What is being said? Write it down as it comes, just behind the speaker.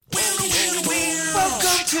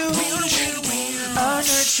to a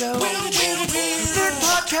nerd show. Nerd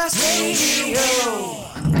Podcast Radio.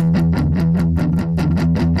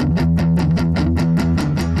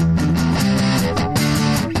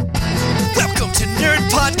 Welcome to Nerd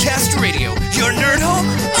Podcast Radio, your nerd home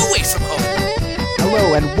away from home.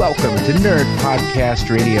 Hello and welcome to Nerd Podcast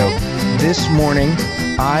Radio. This morning,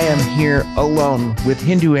 I am here alone with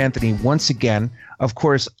Hindu Anthony once again. Of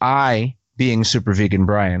course, I being Super Vegan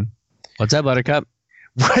Brian. What's up, Buttercup?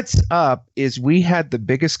 What's up is we had the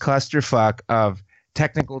biggest clusterfuck of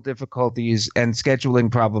technical difficulties and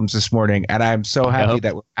scheduling problems this morning, and I'm so happy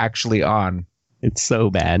that we're actually on. It's so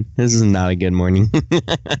bad. This is not a good morning.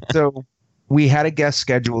 So we had a guest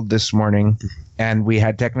scheduled this morning, and we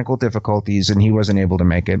had technical difficulties, and he wasn't able to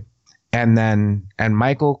make it. And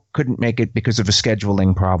Michael couldn't make it because of a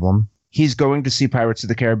scheduling problem. He's going to see Pirates of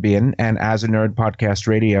the Caribbean, and as a Nerd Podcast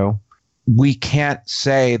Radio, we can't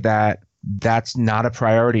say that that's not a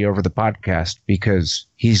priority over the podcast because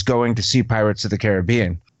he's going to see Pirates of the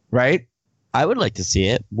Caribbean, right? I would like to see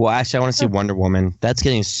it. Well, actually, I want to see Wonder Woman. That's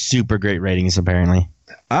getting super great ratings, apparently.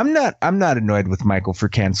 I'm not annoyed with Michael for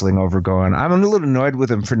canceling Overgoing. I'm a little annoyed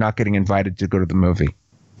with him for not getting invited to go to the movie.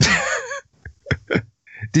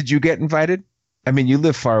 Did you get invited? I mean, you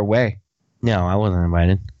live far away. No, I wasn't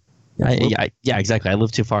invited. Yeah, exactly. I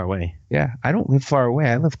live too far away. Yeah, I don't live far away.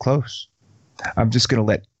 I live close. I'm just going to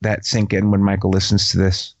let that sink in when Michael listens to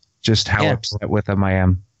this, just how upset with him I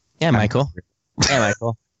am. Yeah, Michael. Why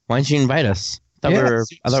didn't you invite us? I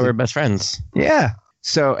thought we were best friends. Yeah.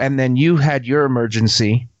 So, and then you had your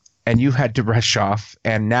emergency, and you had to rush off,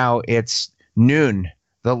 and now it's noon,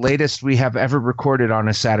 the latest we have ever recorded on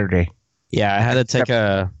a Saturday. Yeah, I had to take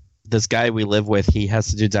this guy we live with, he has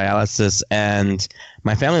to do dialysis, and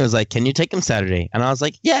my family was like, can you take him Saturday? And I was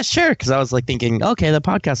like, yeah, sure, because I was like thinking, okay, the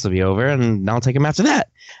podcast will be over, and I'll take him after that.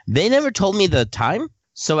 They never told me the time,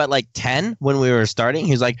 so at like 10, when we were starting,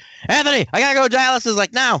 he was like, Anthony, I gotta go dialysis,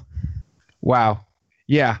 like, now. Wow.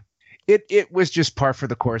 Yeah. It was just par for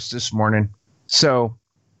the course this morning. So,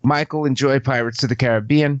 Michael, enjoy Pirates of the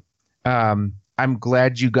Caribbean. I'm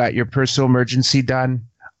glad you got your personal emergency done.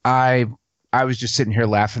 I was just sitting here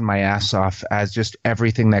laughing my ass off as just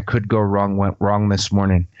everything that could go wrong went wrong this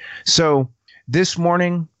morning. So this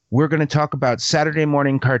morning, we're going to talk about Saturday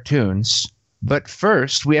morning cartoons. But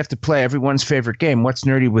first, we have to play everyone's favorite game, What's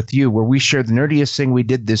Nerdy With You, where we share the nerdiest thing we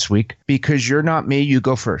did this week. Because you're not me, you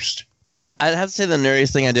go first. I'd have to say the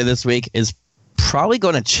nerdiest thing I did this week is probably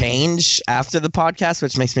going to change after the podcast,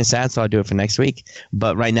 which makes me sad, so I'll do it for next week.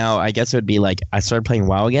 But right now, I guess it would be like I started playing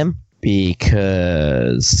WoW again.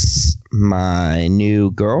 Because my new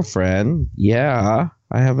girlfriend, I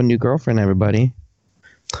have a new girlfriend, everybody.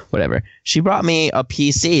 Whatever. She brought me a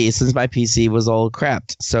PC since my PC was all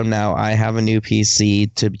crapped. So now I have a new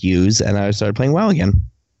PC to use, and I started playing WoW again.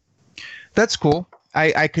 That's cool.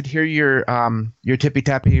 I could hear your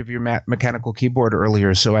tippy-tappy of your mechanical keyboard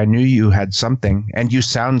earlier, so I knew you had something, and you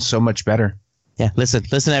sound so much better. Yeah,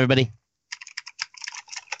 listen, everybody.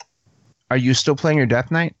 Are you still playing your Death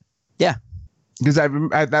Knight? Yeah, because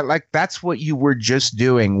that's what you were just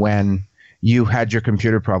doing when you had your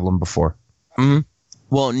computer problem before. Mm-hmm.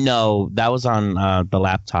 Well, no, that was on the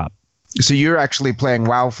laptop. So you're actually playing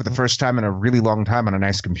WoW for the first time in a really long time on a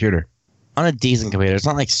nice computer. On a decent computer. It's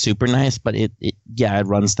not like super nice, but it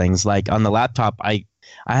runs things. Like on the laptop, I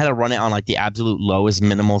had to run it on like the absolute lowest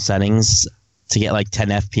minimal settings to get like 10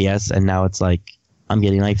 FPS, and now it's like I'm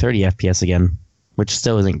getting like 30 FPS again, which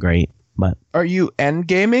still isn't great. But are you end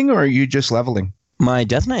gaming or are you just leveling? My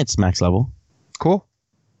Death Knight's max level. Cool.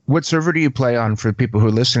 What server do you play on for people who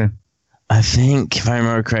are listening? I think, if I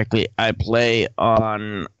remember correctly, I play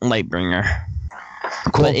on Lightbringer.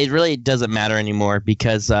 Cool. But it really doesn't matter anymore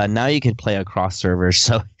because now you can play across servers.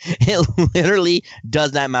 So it literally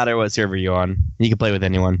does not matter what server you're on. You can play with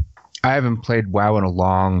anyone. I haven't played WoW in a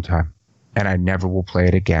long time, and I never will play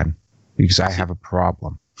it again because I have a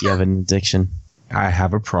problem. You have an addiction. I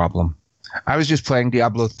have a problem. I was just playing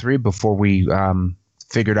Diablo 3 before we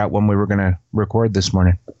figured out when we were going to record this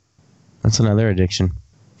morning. That's another addiction.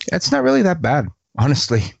 It's not really that bad,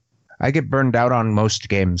 honestly. I get burned out on most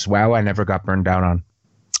games. WoW, I never got burned out on.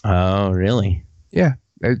 Oh, really? Yeah.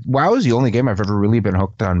 WoW is the only game I've ever really been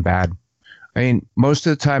hooked on bad. I mean, most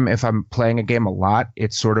of the time, if I'm playing a game a lot,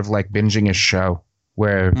 it's sort of like binging a show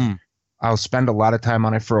where I'll spend a lot of time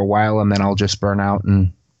on it for a while and then I'll just burn out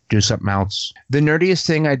and do something else. The nerdiest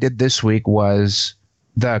thing I did this week was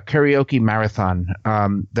the karaoke marathon.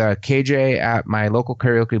 The KJ at my local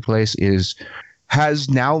karaoke place has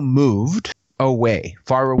now moved away,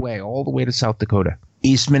 far away, all the way to South Dakota.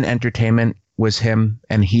 Eastman Entertainment was him,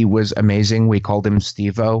 and he was amazing. We called him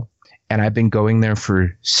Steve-O, and I've been going there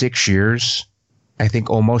for 6 years, I think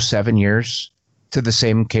almost 7 years, to the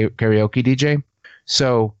same karaoke DJ.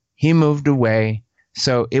 So he moved away.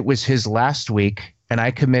 So it was his last week, and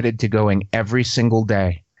I committed to going every single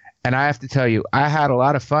day. And I have to tell you, I had a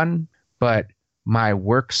lot of fun, but my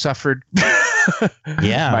work suffered.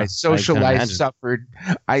 Yeah. My social life suffered.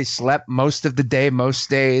 I slept most of the day, most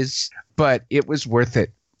days, but it was worth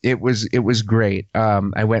it. It was great.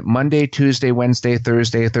 I went Monday, Tuesday, Wednesday,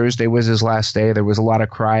 Thursday. Thursday was his last day. There was a lot of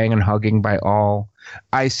crying and hugging by all.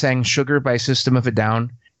 I sang Sugar by System of a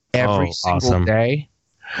Down every single day.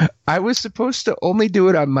 I was supposed to only do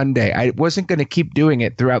it on Monday. I wasn't going to keep doing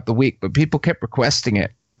it throughout the week, but people kept requesting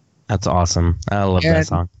it. That's awesome. I love that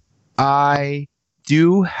song. I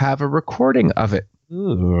do have a recording of it.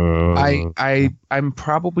 Ooh. I'm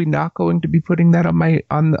probably not going to be putting that on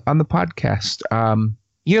the podcast.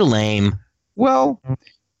 You're lame. Well,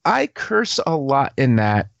 I curse a lot in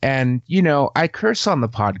that, and I curse on the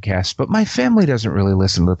podcast, but my family doesn't really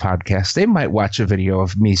listen to the podcast. They might watch a video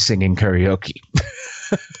of me singing karaoke.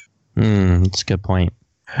 That's a good point.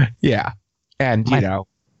 Yeah, and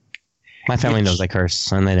my family knows I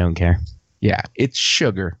curse, and they don't care. Yeah, it's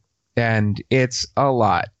sugar, and it's a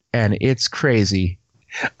lot, and it's crazy.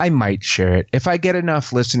 I might share it. If I get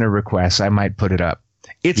enough listener requests, I might put it up.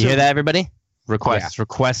 You hear that, everybody? Request.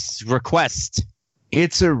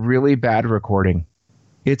 It's a really bad recording.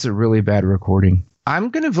 I'm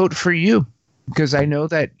going to vote for you because I know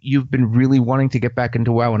that you've been really wanting to get back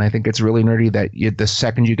into WoW, and I think it's really nerdy that the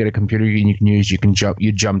second you get a computer you can use,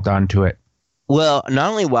 you jumped onto it. Well, not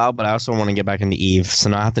only WoW, but I also want to get back into EVE, so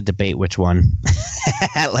now I have to debate which one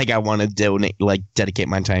I want to dedicate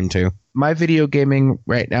my time to. My video gaming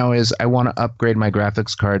right now is I want to upgrade my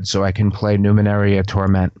graphics card so I can play Numenaria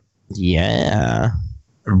Torment. Yeah.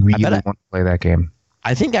 I really want to play that game.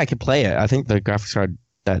 I think I could play it. I think the graphics card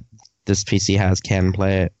that this PC has can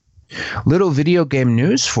play it. Little video game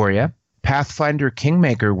news for you. Pathfinder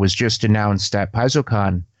Kingmaker was just announced at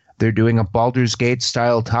PaizoCon. They're doing a Baldur's Gate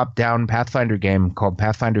style top-down Pathfinder game called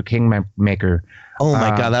Pathfinder Kingmaker. Oh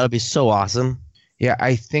my god, that would be so awesome. Yeah,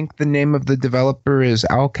 I think the name of the developer is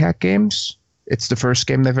Owlcat Games. It's the first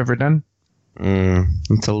game they've ever done.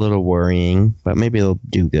 It's a little worrying, but maybe they'll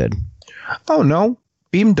do good. Oh, no.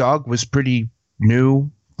 Beamdog was pretty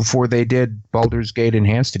new before they did Baldur's Gate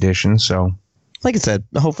Enhanced Edition, so... Like I said,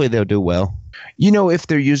 hopefully they'll do well. If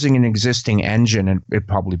they're using an existing engine, it'd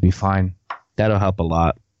probably be fine. That'll help a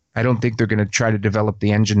lot. I don't think they're going to try to develop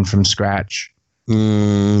the engine from scratch.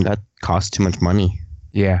 That costs too much money.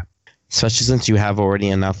 Yeah. Especially since you have already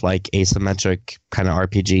enough asymmetric kind of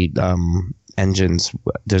RPG engines.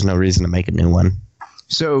 There's no reason to make a new one.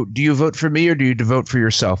 So do you vote for me or do you vote for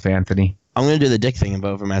yourself, Anthony? I'm going to do the dick thing and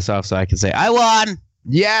vote for myself so I can say, I won!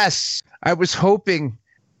 Yes! I was hoping.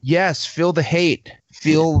 Yes, feel the hate.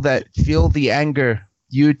 Feel the anger.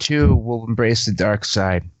 You too will embrace the dark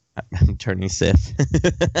side. I'm turning Sith.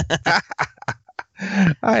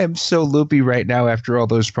 I am so loopy right now after all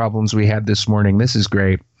those problems we had this morning. This is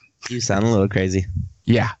great. You sound a little crazy.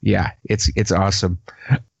 Yeah. It's awesome.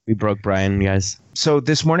 We broke Brian, guys. So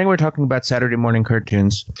this morning we're talking about Saturday morning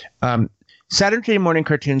cartoons. Saturday morning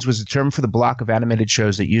cartoons was a term for the block of animated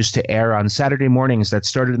shows that used to air on Saturday mornings that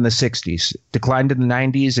started in the 60s, declined in the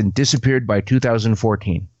 90s, and disappeared by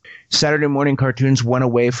 2014. Saturday morning cartoons went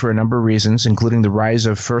away for a number of reasons, including the rise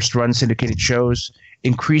of first-run syndicated shows,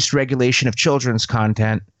 increased regulation of children's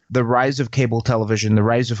content, the rise of cable television, the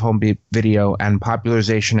rise of home video, and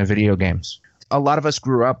popularization of video games. A lot of us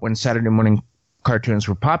grew up when Saturday morning cartoons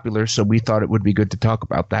were popular, so we thought it would be good to talk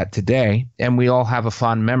about that today, and we all have a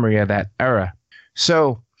fond memory of that era.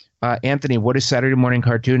 So, Anthony, what does Saturday morning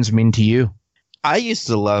cartoons mean to you? I used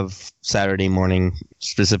to love Saturday morning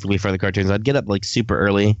specifically for the cartoons. I'd get up super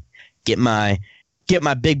early, get my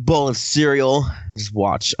big bowl of cereal, just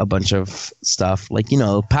watch a bunch of stuff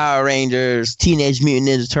Power Rangers, Teenage Mutant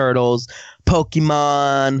Ninja Turtles,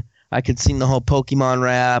 Pokemon. I could sing the whole Pokemon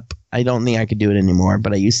rap. I don't think I could do it anymore,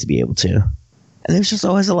 but I used to be able to. And it was just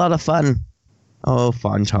always a lot of fun. Oh,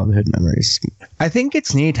 fond childhood memories. I think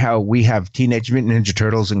it's neat how we have Teenage Mutant Ninja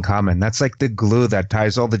Turtles in common. That's like the glue that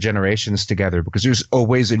ties all the generations together because there's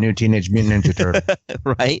always a new Teenage Mutant Ninja Turtle.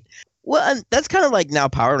 Right? Well, and that's kind of like now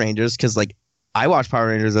Power Rangers because I watched Power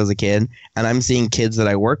Rangers as a kid and I'm seeing kids that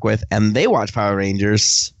I work with and they watch Power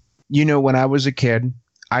Rangers. When I was a kid,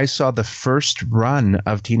 I saw the first run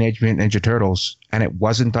of Teenage Mutant Ninja Turtles and it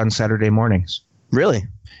wasn't on Saturday mornings. Really?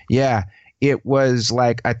 Yeah. It was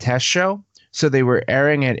like a test show. So they were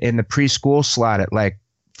airing it in the preschool slot at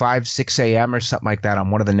 5, 6 a.m. or something like that on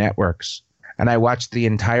one of the networks. And I watched the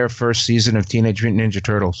entire first season of Teenage Mutant Ninja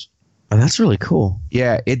Turtles. Oh, that's really cool.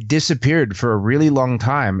 Yeah, it disappeared for a really long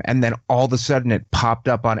time, and then all of a sudden it popped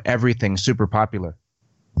up on everything, super popular.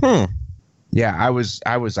 Yeah, I was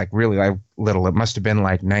like really like little. It must have been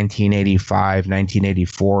like 1985,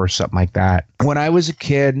 1984 or something like that. When I was a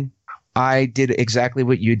kid, I did exactly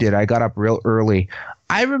what you did. I got up real early.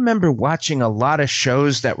 I remember watching a lot of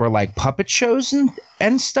shows that were like puppet shows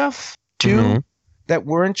and stuff too, that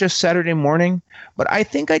weren't just Saturday morning. But I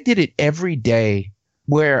think I did it every day,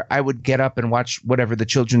 where I would get up and watch whatever the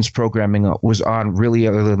children's programming was on really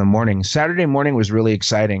early in the morning. Saturday morning was really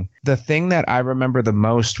exciting. The thing that I remember the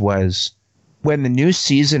most was when the new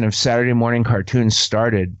season of Saturday morning cartoons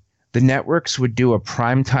started, the networks would do a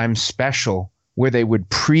primetime special where they would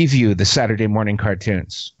preview the Saturday morning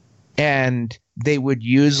cartoons. And they would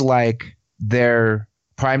use like their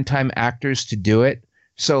primetime actors to do it.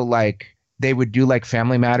 So like they would do like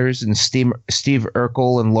Family Matters, and Steve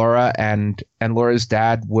Urkel and Laura and Laura's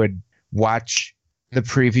dad would watch the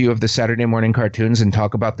preview of the Saturday morning cartoons and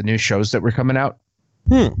talk about the new shows that were coming out.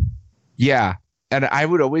 Yeah. And I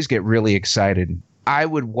would always get really excited. I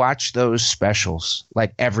would watch those specials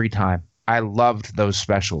like every time. I loved those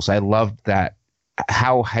specials. I loved that,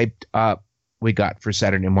 how hyped up we got for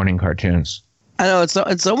Saturday morning cartoons. I know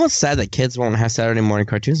it's almost sad that kids won't have Saturday morning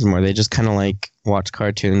cartoons anymore. They just kind of like watch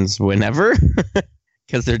cartoons whenever,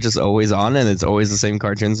 because they're just always on, and it's always the same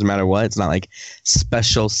cartoons no matter what. It's not like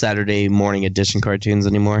special Saturday morning edition cartoons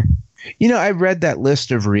anymore. You know, I read that list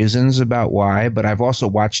of reasons about why, but I've also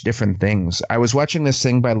watched different things. I was watching this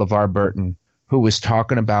thing by LeVar Burton, who was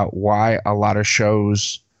talking about why a lot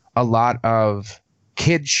of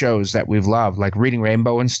kid shows that we've loved, like Reading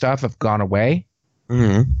Rainbow and stuff, have gone away.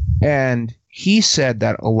 And he said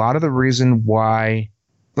that a lot of the reason why,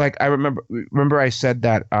 like, I remember I said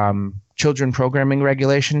that children programming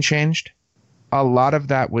regulation changed. A lot of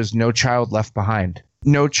that was No Child Left Behind.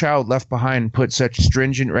 No Child Left Behind put such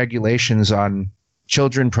stringent regulations on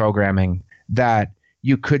children programming that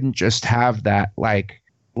you couldn't just have that like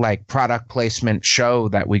product placement show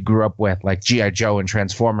that we grew up with, like G.I. Joe and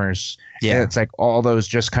Transformers. Yeah. And it's like all those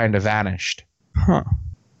just kind of vanished.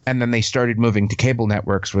 And then they started moving to cable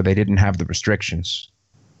networks where they didn't have the restrictions.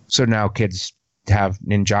 So now kids have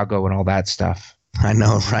Ninjago and all that stuff. I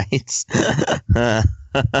know, right?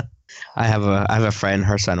 I have a friend,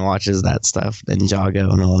 her son watches that stuff,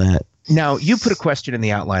 Ninjago and all that. Now, you put a question in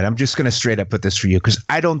the outline. I'm just going to straight up put this for you because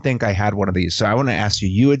I don't think I had one of these. So I want to ask you,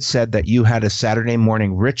 you had said that you had a Saturday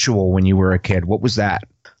morning ritual when you were a kid. What was that?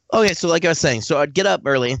 Okay, so like I was saying, so I'd get up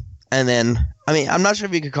early, and then, I mean, I'm not sure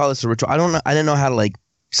if you could call this a ritual. I didn't know how to like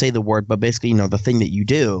say the word, but basically, you know, the thing that you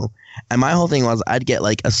do. And my whole thing was I'd get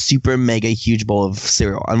like a super mega huge bowl of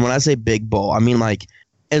cereal. And when I say big bowl, I mean like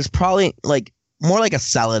it's probably like more like a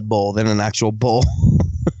salad bowl than an actual bowl.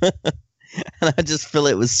 And I just fill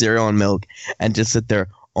it with cereal and milk and just sit there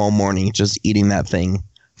all morning just eating that thing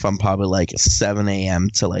from probably like 7 a.m.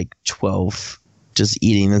 to like 12, just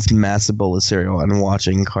eating this massive bowl of cereal and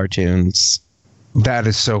watching cartoons. That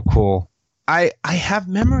is so cool. I have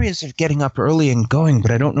memories of getting up early and going,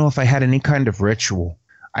 but I don't know if I had any kind of ritual.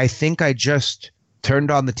 I think I just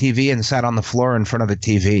turned on the TV and sat on the floor in front of the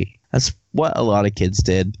TV. That's what a lot of kids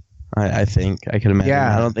did. I think I could imagine.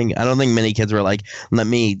 Yeah. I don't think many kids were like, let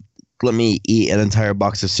me eat an entire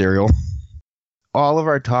box of cereal. All of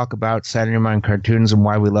our talk about Saturday morning cartoons and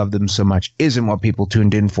why we love them so much isn't what people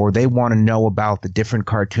tuned in for. They want to know about the different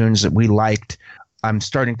cartoons that we liked. I'm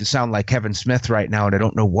starting to sound like Kevin Smith right now, and I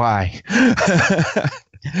don't know why.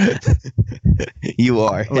 You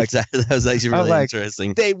are. Like, that was actually really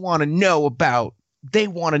interesting. They want to know about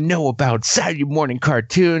Saturday morning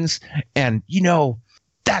cartoons, and you know,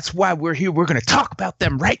 that's why we're here. We're going to talk about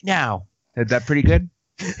them right now. Is that pretty good?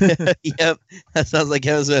 Yep, that sounds like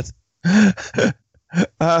Kevin Smith.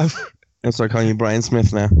 I'm start calling you Brian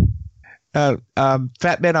Smith now.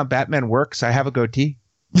 Fat Man on Batman works. I have a goatee.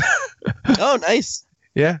 Oh, nice.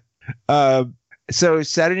 Yeah. So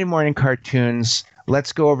Saturday morning cartoons.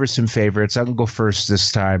 Let's go over some favorites. I'm going to go first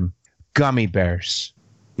this time. Gummy Bears.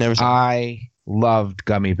 Never seen I loved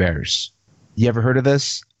Gummy Bears. You ever heard of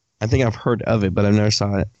this? I think I've heard of it, but I've never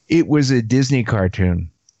saw it. It was a Disney cartoon,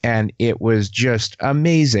 and it was just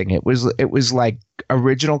amazing. It was like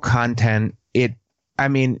original content. I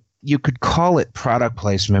mean, you could call it product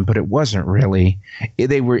placement, but it wasn't really.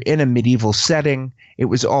 They were in a medieval setting. It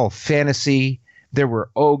was all fantasy. There were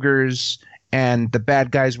ogres, and the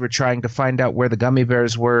bad guys were trying to find out where the gummy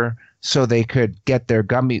bears were so they could get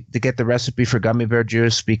the recipe for gummy bear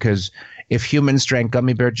juice, because if humans drank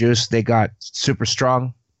gummy bear juice, they got super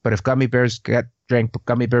strong. But if gummy bears drank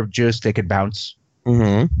gummy bear juice, they could bounce.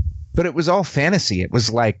 Mm-hmm. but it was all fantasy. It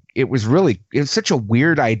was such a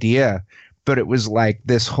weird idea, but it was like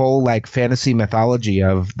this whole like fantasy mythology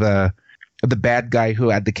of the bad guy who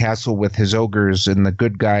had the castle with his ogres and the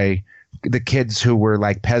good guy, the kids who were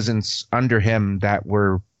like peasants under him that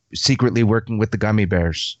were secretly working with the gummy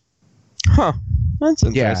bears. Huh. That's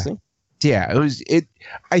interesting. Yeah,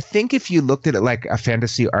 I think if you looked at it like a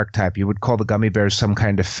fantasy archetype, you would call the gummy bears some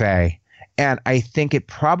kind of fae. And I think it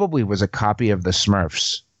probably was a copy of the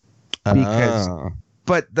Smurfs.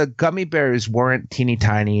 But the gummy bears weren't teeny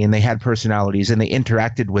tiny and they had personalities and they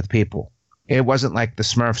interacted with people. It wasn't like the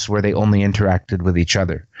Smurfs where they only interacted with each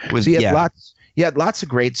other. You had lots of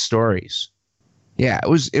great stories. Yeah,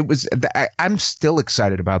 I'm still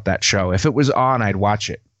excited about that show. If it was on, I'd watch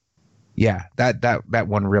it. Yeah, that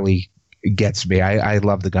one really gets me. I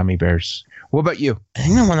love the gummy bears. What about you? I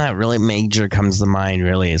think the one that really major comes to mind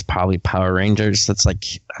really is probably Power Rangers. That's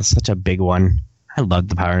such a big one. I loved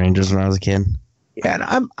the Power Rangers when I was a kid. Yeah,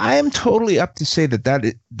 and I am totally up to say that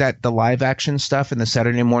the live action stuff in the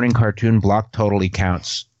Saturday morning cartoon block totally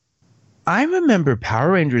counts. I remember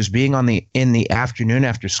Power Rangers being in the afternoon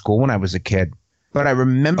after school when I was a kid, but I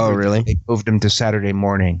remember they moved them to Saturday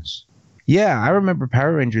mornings. Yeah, I remember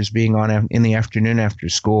Power Rangers being on in the afternoon after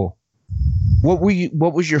school. What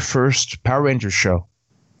was your first Power Rangers show?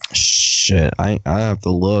 Shit, I have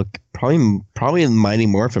to look. Probably Mighty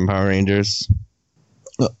Morphin Power Rangers.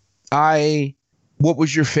 What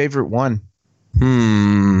was your favorite one?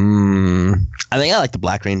 I think I like the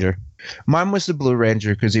Black Ranger. Mine was the Blue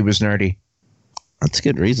Ranger because he was nerdy. That's a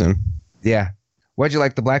good reason. Yeah. Why'd you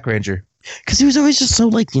like the Black Ranger? Because he was always just so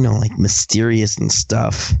like mysterious and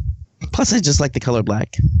stuff. Plus, I just like the color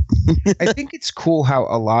black. I think it's cool how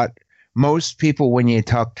most people, when you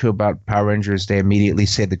talk to about Power Rangers, they immediately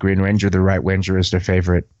say the Green Ranger, the Red Ranger is their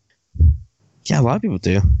favorite. Yeah, a lot of people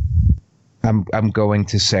do. I'm going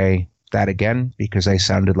to say that again because I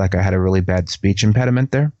sounded like I had a really bad speech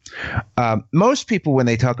impediment there. Most people, when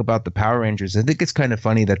they talk about the Power Rangers, I think it's kind of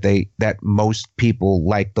funny that most people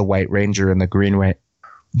like the White Ranger and the Green Ranger.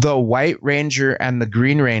 The White Ranger and the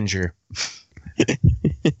Green Ranger.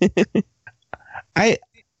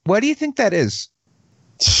 What do you think that is?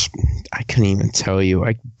 I couldn't even tell you.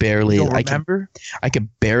 I barely remember. I could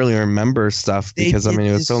barely remember stuff because it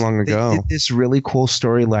was so long ago. They did this really cool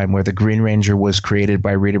storyline where the Green Ranger was created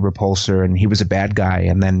by Rita Repulsor, and he was a bad guy,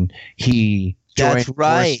 and then he joined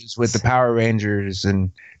forces with the Power Rangers,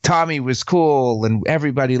 and Tommy was cool, and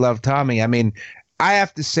everybody loved Tommy. I mean, I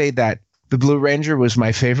have to say that the Blue Ranger was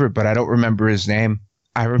my favorite, but I don't remember his name.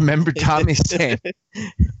 I remember Tommy's name.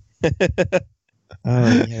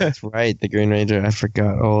 Oh, yeah, that's right. The Green Ranger. I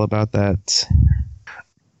forgot all about that.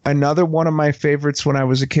 Another one of my favorites when I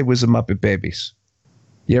was a kid was the Muppet Babies.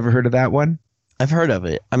 You ever heard of that one? I've heard of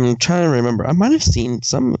it. I'm trying to remember. I might have seen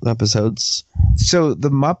some episodes. So the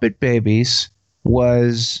Muppet Babies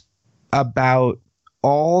was about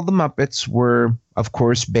all the Muppets were, of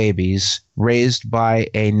course, babies raised by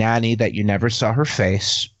a nanny that you never saw her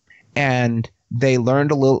face. And they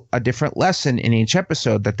learned a different lesson in each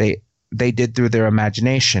episode that they did through their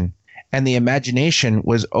imagination. And the imagination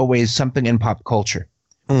was always something in pop culture.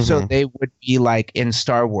 Mm-hmm. So they would be like in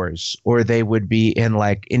Star Wars, or they would be in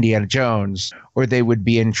like Indiana Jones, or they would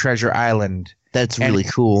be in Treasure Island. That's really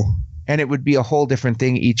cool. And it would be a whole different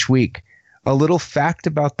thing each week. A little fact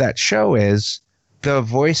about that show is the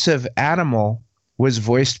voice of Animal was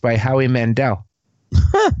voiced by Howie Mandel,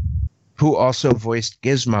 who also voiced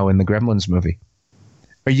Gizmo in the Gremlins movie.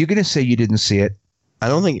 Are you going to say you didn't see it? I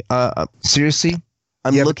don't think. Seriously?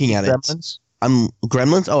 I'm looking at Gremlins?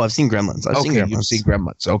 Gremlins? Oh, I've seen Gremlins. You've seen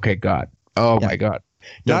Gremlins. Okay, God. Oh, yeah. My God.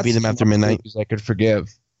 Don't Feed Them After Midnight. I could forgive,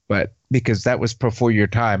 but because that was before your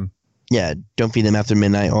time. Yeah, Don't Feed Them After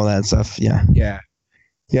Midnight, all that stuff. Yeah. Yeah.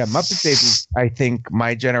 Yeah, Muppet Babies, I think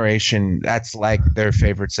my generation, that's like their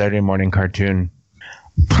favorite Saturday morning cartoon.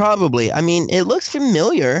 Probably. I mean, it looks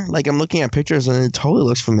familiar. Like, I'm looking at pictures and it totally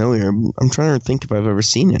looks familiar. I'm trying to think if I've ever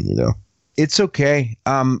seen any, though. It's okay.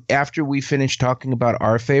 After we finished talking about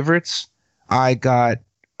our favorites, I got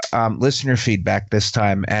listener feedback this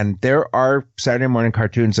time, and there are Saturday morning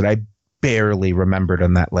cartoons that I barely remembered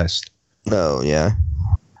on that list. Oh, yeah.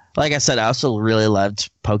 Like I said, I also really loved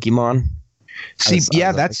Pokemon. See,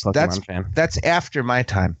 that's after my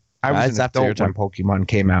time. I was an adult when Pokemon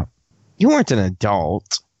came out. You weren't an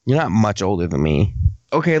adult. You're not much older than me.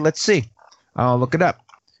 Okay, let's see. I'll look it up.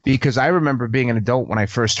 Because I remember being an adult when I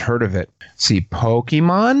first heard of it. See,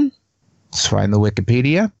 Pokemon. Let's find the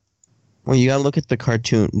Wikipedia. Well, you gotta look at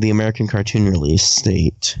the American cartoon release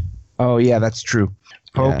date. Oh, yeah, that's true.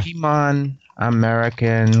 Pokemon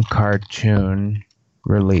American cartoon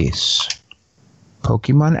release.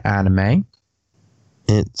 Pokemon anime.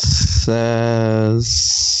 It says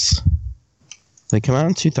they come out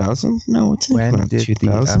in 2000. No, it didn't come When out did in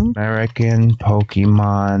 2000. the American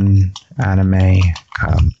Pokemon anime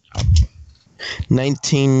come out?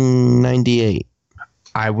 1998.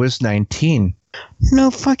 I was 19.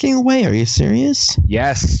 No fucking way. Are you serious?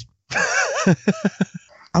 Yes.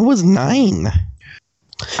 I was 9.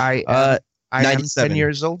 I am 97. 10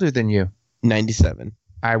 years older than you. 97.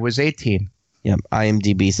 I was 18. Yep.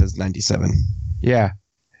 IMDb says 97. Yeah.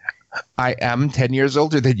 I am 10 years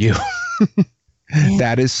older than you.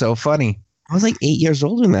 That is so funny. I was like 8 years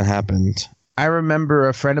old when that happened. I remember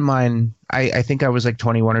a friend of mine, I think I was like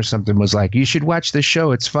 21 or something, was like, you should watch this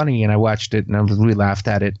show. It's funny. And I watched it and we laughed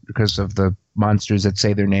at it because of the monsters that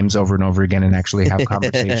say their names over and over again and actually have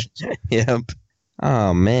conversations. Yep.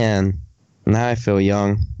 Oh, man. Now I feel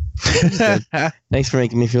young. Thanks for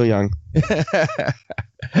making me feel young.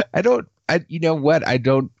 You know what?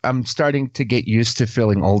 I'm starting to get used to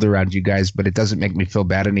feeling old around you guys, but it doesn't make me feel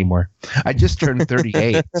bad anymore. I just turned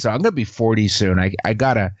 38, so I'm going to be 40 soon.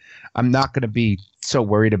 I'm not going to be so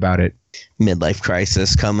worried about it. Midlife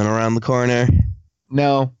crisis coming around the corner.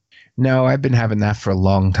 No, I've been having that for a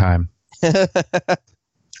long time.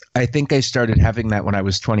 I think I started having that when I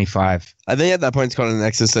was 25. I think at that point it's called an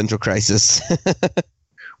existential crisis.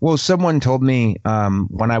 Well, someone told me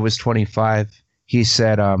when I was 25, he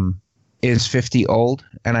said, is 50 old?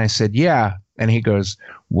 And I said, yeah. And he goes,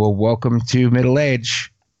 well, welcome to middle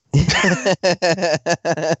age.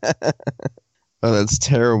 Oh, that's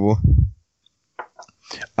terrible.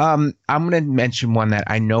 I'm going to mention one that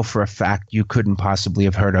I know for a fact you couldn't possibly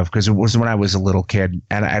have heard of because it was when I was a little kid,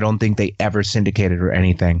 and I don't think they ever syndicated or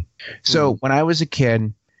anything. So when I was a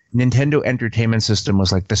kid, Nintendo Entertainment System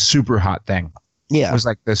was like the super hot thing. Yeah. It was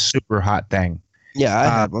like the super hot thing. Yeah, I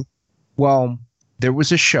had one. Well, there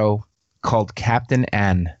was a show called Captain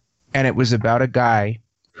N, and it was about a guy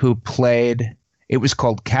who played, it was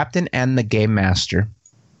called Captain N the Game Master,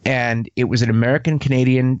 and it was an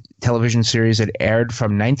American-Canadian television series that aired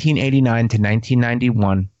from 1989 to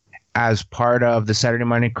 1991 as part of the Saturday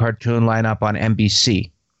morning cartoon lineup on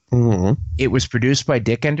NBC. Mm-hmm. It was produced by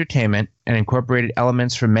Dick Entertainment and incorporated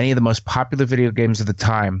elements from many of the most popular video games of the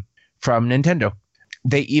time from Nintendo.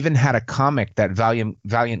 They even had a comic that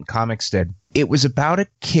Valiant Comics did. It was about a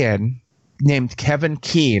kid named Kevin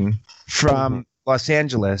Keene from Los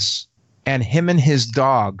Angeles, and him and his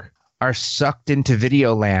dog are sucked into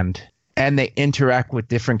Videoland, and they interact with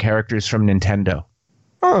different characters from Nintendo.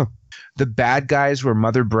 Oh. The bad guys were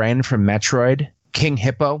Mother Brain from Metroid, King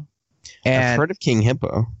Hippo, and I've heard of King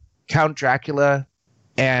Hippo. Count Dracula,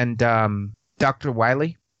 and Dr.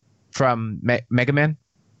 Wily from Mega Man.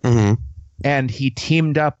 Mm-hmm. And he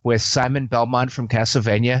teamed up with Simon Belmont from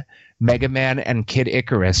Castlevania, Mega Man, and Kid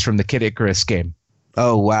Icarus from the Kid Icarus game.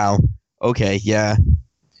 Oh, wow. Okay, yeah.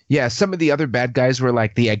 Yeah, some of the other bad guys were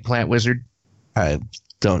like the Eggplant Wizard. I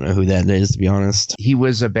don't know who that is, to be honest. He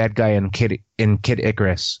was a bad guy in Kid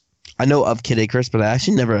Icarus. I know of Kid Icarus, but I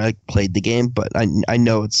actually never played the game, but I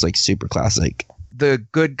know it's like super classic. The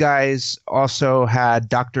good guys also had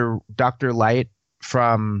Dr. Light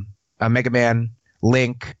from Mega Man,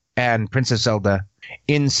 Link, and Princess Zelda.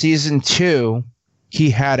 In Season 2, he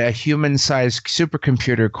had a human-sized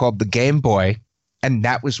supercomputer called the Game Boy, and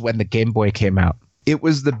that was when the Game Boy came out. It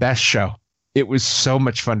was the best show. It was so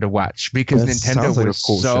much fun to watch because That Nintendo sounds like a was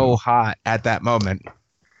cool so show. hot at that moment.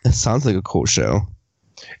 That sounds like a cool show.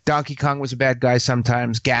 Donkey Kong was a bad guy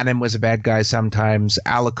sometimes. Ganon was a bad guy sometimes.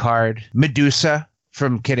 Alucard. Medusa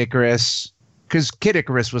from Kid Icarus. Because Kid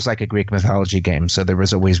Icarus was like a Greek mythology game, so there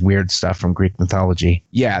was always weird stuff from Greek mythology.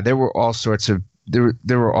 Yeah, there were all sorts of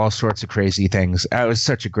crazy things. It was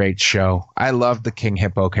such a great show. I loved the King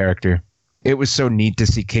Hippo character. It was so neat to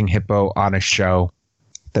see King Hippo on a show.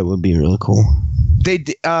 That would be really cool.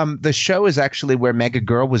 The show is actually where Mega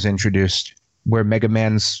Girl was introduced, where Mega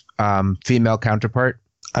Man's female counterpart.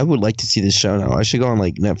 I would like to see this show now. I should go on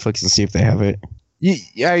like Netflix and see if they have it.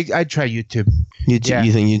 I'd try YouTube. YouTube, Yeah.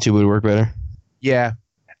 You think YouTube would work better? Yeah.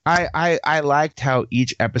 I liked how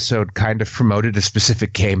each episode kind of promoted a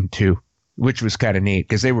specific game too, which was kind of neat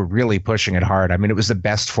because they were really pushing it hard. I mean, it was the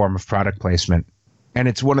best form of product placement. And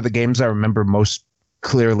it's one of the games I remember most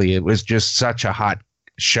clearly. It was just such a hot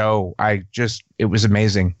show. It was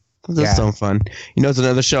amazing. That's so fun. You know, it's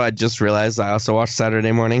another show I just realized I also watched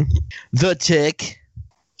Saturday morning. The Tick.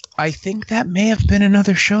 I think that may have been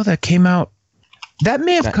another show that came out. That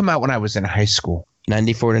may have come out when I was in high school.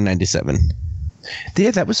 94 to 97.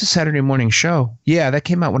 Yeah, that was a Saturday morning show. Yeah, that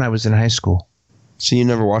came out when I was in high school. So you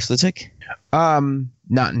never watched The Tick?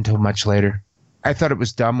 Not until much later. I thought it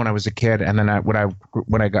was dumb when I was a kid, and then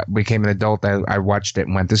when I became an adult, I watched it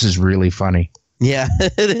and went, "This is really funny." Yeah,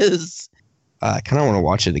 it is. I kind of want to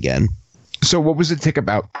watch it again. So, what was the Tick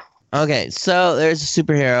about? Okay, so there's a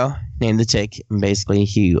superhero named the Tick, and basically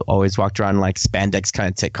he always walked around in like spandex kind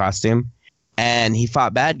of Tick costume, and he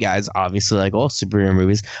fought bad guys, obviously like all superhero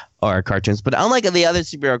movies or cartoons. But unlike the other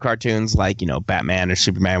superhero cartoons, like Batman or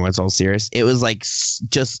Superman, when it's all serious, it was like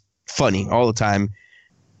just funny all the time.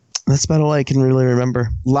 That's about all I can really remember.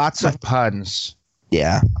 Lots of puns.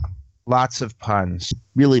 Yeah. Lots of puns.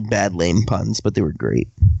 Really bad, lame puns, but they were great.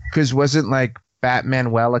 Because wasn't like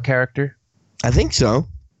Batman a character? I think so.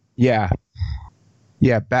 Yeah.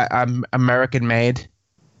 Yeah, American Made.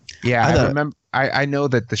 Yeah, I remember. I know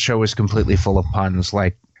that the show is completely full of puns.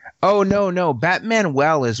 Like, oh, no. Batman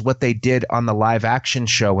is what they did on the live action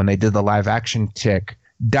show when they did the live action Tick.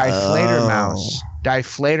 Deflator Mouse.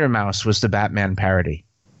 Deflator Mouse was the Batman parody.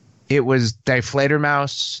 It was Deflator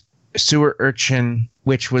Mouse, Sewer Urchin,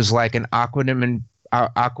 which was like an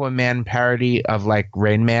Aquaman parody of like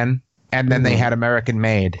Rain Man, and then they had American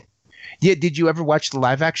Made. Yeah, did you ever watch the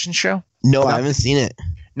live action show? No, I haven't seen it.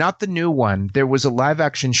 Not the new one. There was a live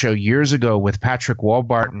action show years ago with Patrick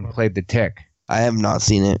Warburton played the Tick. I have not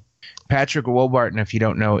seen it. Patrick Warburton, if you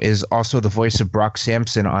don't know, is also the voice of Brock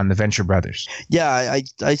Sampson on the Venture Brothers. Yeah,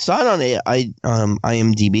 I saw it on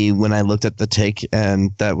IMDb when I looked at the Tick,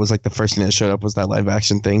 and that was like the first thing that showed up was that live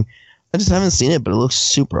action thing. I just haven't seen it, but it looks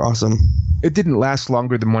super awesome. It didn't last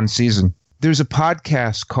longer than one season. There's a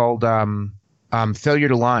podcast called Failure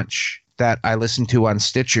to Launch that I listened to on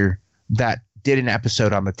Stitcher that did an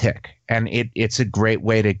episode on the Tick, and it's a great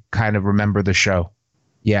way to kind of remember the show.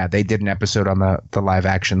 Yeah, they did an episode on the live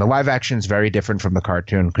action. The live action is very different from the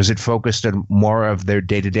cartoon because it focused on more of their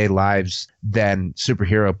day-to-day lives than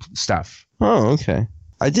superhero stuff. Oh, okay.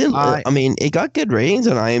 I mean, it got good ratings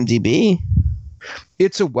on IMDb.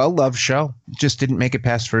 It's a well-loved show. Just didn't make it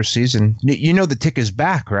past first season. You know the Tick is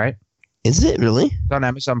back, right? Is it really? It's on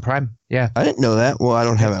Amazon Prime. Yeah. I didn't know that. Well, I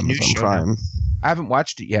don't have Amazon Prime. I haven't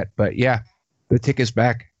watched it yet, but yeah, the Tick is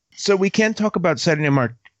back. So we can't talk about Saturday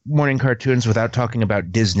morning cartoons without talking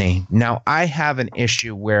about Disney. Now, I have an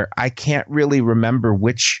issue where I can't really remember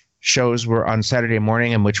which shows were on Saturday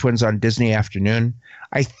morning and which ones on Disney afternoon.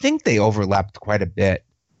 I think they overlapped quite a bit.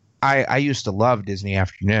 I used to love Disney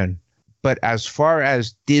afternoon. But as far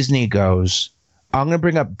as Disney goes, I'm going to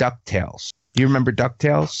bring up DuckTales. Do you remember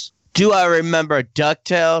DuckTales? Do I remember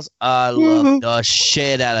DuckTales? I love the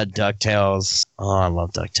shit out of DuckTales. Oh, I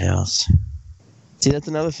love DuckTales. See, that's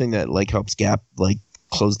another thing that like helps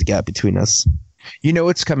close the gap between us. You know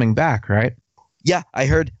it's coming back, right? Yeah, I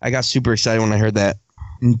heard. I got super excited when I heard that.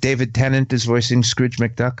 And David Tennant is voicing Scrooge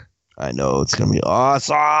McDuck. I know, it's going to be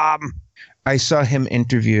awesome. I saw him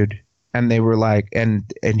interviewed, and they were like, and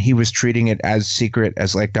he was treating it as secret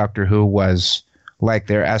as like Doctor Who was. Like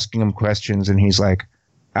they're asking him questions, and he's like,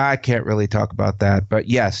 I can't really talk about that. But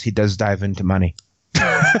yes, he does dive into money.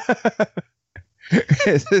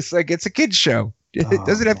 It's like, it's a kid's show. It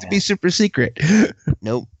doesn't have to be super secret.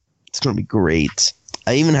 Nope. It's going to be great.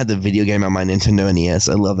 I even had the video game on my Nintendo NES.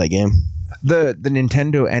 I love that game. The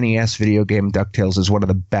Nintendo NES video game DuckTales is one of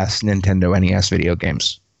the best Nintendo NES video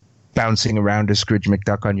games. Bouncing around as Scrooge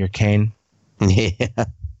McDuck on your cane. Yeah.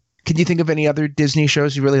 Can you think of any other Disney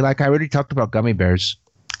shows you really like? I already talked about Gummy Bears.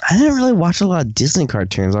 I didn't really watch a lot of Disney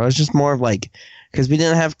cartoons. I was just more of like, because we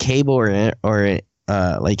didn't have cable or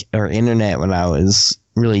internet when I was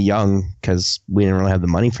really young, because we didn't really have the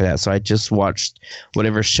money for that. So I just watched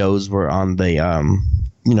whatever shows were on the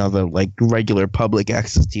the like regular public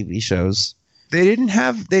access TV shows. They didn't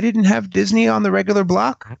have Disney on the regular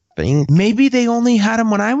block. Think. Maybe they only had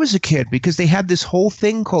them when I was a kid, because they had this whole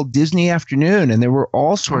thing called Disney Afternoon, and there were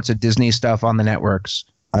all sorts of Disney stuff on the networks.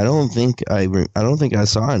 I don't think I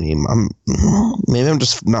saw any. Maybe I'm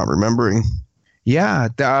just not remembering. Yeah,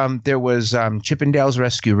 there was Chippendales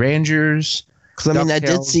Rescue Rangers. Because I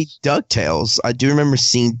did see DuckTales. I do remember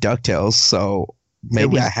seeing DuckTales, so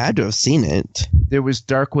maybe I had to have seen it. There was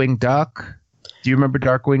Darkwing Duck. Do you remember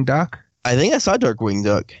Darkwing Duck? I think I saw Darkwing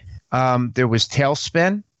Duck. There was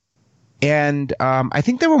Tailspin. And I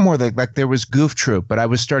think there were more like there was Goof Troop, but I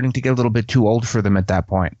was starting to get a little bit too old for them at that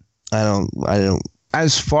point. I don't.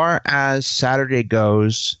 As far as Saturday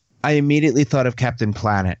goes, I immediately thought of Captain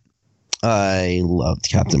Planet. I loved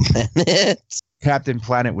Captain Planet. Captain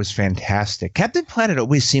Planet was fantastic. Captain Planet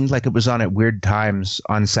always seemed like it was on at weird times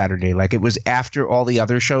on Saturday. Like it was after all the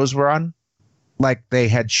other shows were on. Like they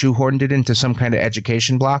had shoehorned it into some kind of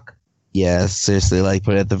education block. Yeah, seriously, like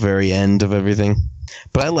put it at the very end of everything.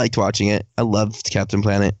 But I liked watching it. I loved Captain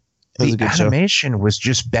Planet. It was a good show. The animation was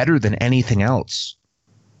just better than anything else.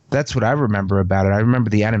 That's what I remember about it. I remember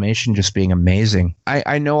the animation just being amazing.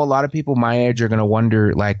 I know a lot of people my age are going to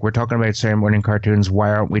wonder, like, we're talking about Saturday morning cartoons. Why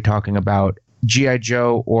aren't we talking about G.I.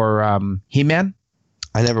 Joe or He-Man?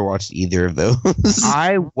 I never watched either of those.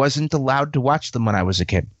 I wasn't allowed to watch them when I was a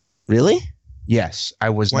kid. Really? Yes, I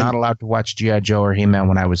was not allowed to watch G.I. Joe or He-Man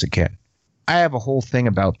when I was a kid. I have a whole thing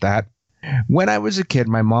about that. When I was a kid,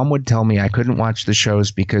 my mom would tell me I couldn't watch the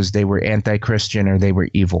shows because they were anti-Christian or they were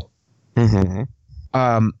evil. Mm-hmm.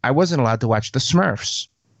 I wasn't allowed to watch the Smurfs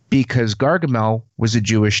because Gargamel was a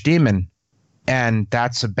Jewish demon, and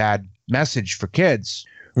that's a bad message for kids.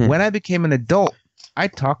 When I became an adult, I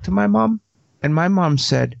talked to my mom, and my mom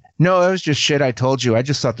said, "No, it was just shit I told you. I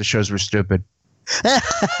just thought the shows were stupid."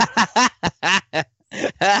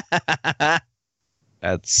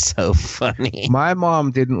 That's so funny. My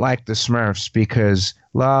mom didn't like the Smurfs because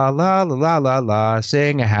la la la la la la,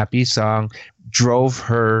 sing a happy song, drove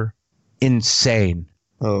her insane.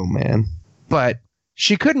 Oh, man. But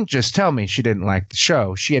she couldn't just tell me she didn't like the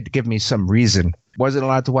show. She had to give me some reason. Wasn't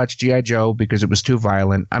allowed to watch G.I. Joe because it was too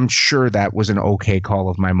violent. I'm sure that was an okay call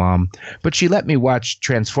of my mom. But she let me watch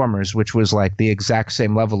Transformers, which was like the exact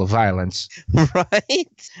same level of violence.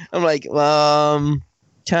 Right? I'm like,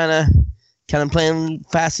 kind of playing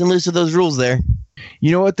fast and loose with those rules there.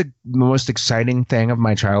 You know what the most exciting thing of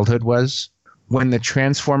my childhood was? When the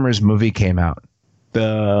Transformers movie came out.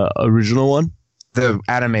 The original one? The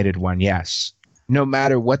animated one, yes. No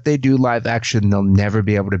matter what they do live action, they'll never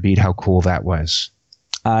be able to beat how cool that was.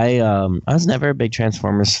 I was never a big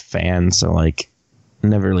Transformers fan, so like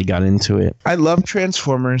never really got into it. I love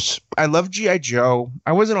Transformers. I love G.I. Joe.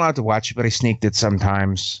 I wasn't allowed to watch it, but I sneaked it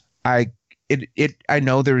sometimes. I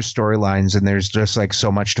know there's storylines and there's just like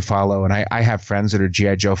so much to follow, and I have friends that are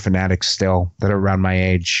G.I. Joe fanatics still that are around my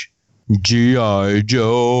age. G.I.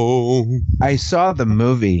 Joe. I saw the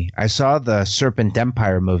movie. I saw the Serpent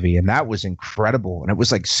Empire movie, and that was incredible. And it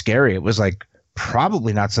was like scary. It was like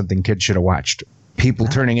probably not something kids should have watched. People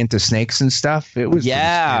turning into snakes and stuff. It was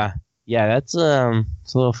yeah. That's it's a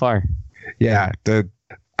little far. Yeah.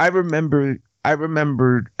 I remember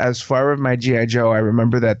as far as my G.I. Joe, I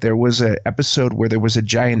remember that there was an episode where there was a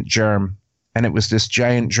giant germ, and it was this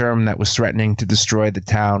giant germ that was threatening to destroy the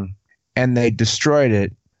town, and they destroyed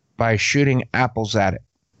it by shooting apples at it.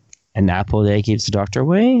 An apple a day keeps the doctor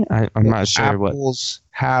away? I'm not sure what. Apples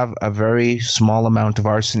have a very small amount of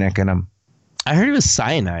arsenic in them. I heard it was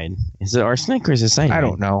cyanide. Is it arsenic or is it cyanide? I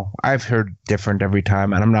don't know. I've heard different every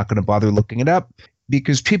time, and I'm not going to bother looking it up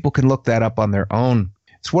because people can look that up on their own.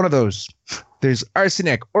 It's one of those. There's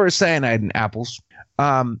arsenic or cyanide in apples.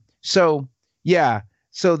 So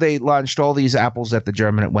they launched all these apples at the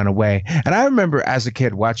germ and it went away. And I remember as a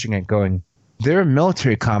kid watching it going, they're a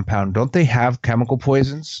military compound. Don't they have chemical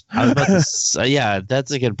poisons? I was about to say, yeah,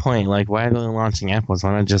 that's a good point. Like, why are they launching apples?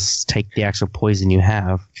 Why not just take the actual poison you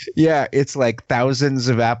have? Yeah, it's like thousands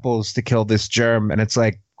of apples to kill this germ. And it's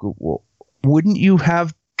like, well, wouldn't you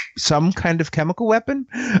have some kind of chemical weapon?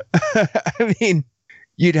 I mean,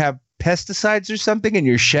 you'd have pesticides or something in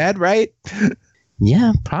your shed, right?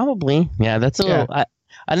 Yeah, probably. Yeah, that's a little...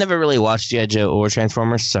 I never really watched G.I. Joe or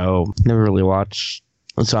Transformers, so never really watched...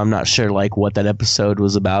 So I'm not sure like what that episode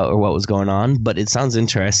was about or what was going on, but it sounds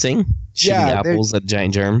interesting. Shooting apples at a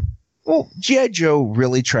giant germ. Well, G.I. Joe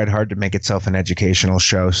really tried hard to make itself an educational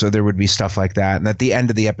show, so there would be stuff like that. And at the end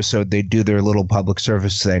of the episode, they'd do their little public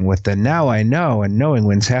service thing with the "Now I know," and knowing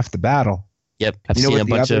wins half the battle. Yep, I've seen a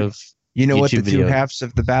bunch of You know YouTube what the two videos. halves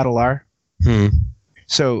of the battle are?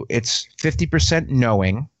 So it's 50%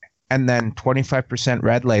 knowing, and then 25%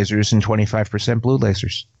 red lasers and 25% blue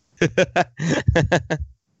lasers.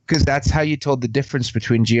 Because that's how you told the difference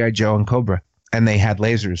between G.I. Joe and Cobra. And they had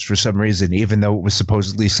lasers for some reason, even though it was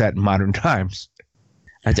supposedly set in modern times.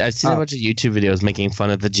 I've seen a bunch of YouTube videos making fun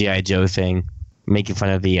of the G.I. Joe thing, making fun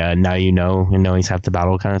of the now you know and knowing's half the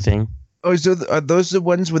battle kind of thing. Oh, so are those the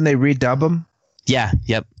ones when they redub them? Yeah,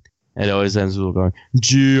 yep. It always ends with going,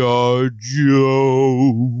 G.I.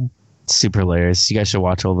 Joe. Super hilarious. You guys should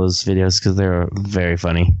watch all those videos because they're very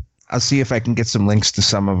funny. I'll see if I can get some links to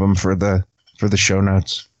some of them for the show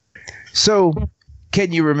notes. So,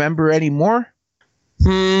 can you remember any more?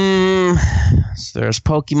 So there's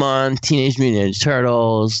Pokemon, Teenage Mutant Ninja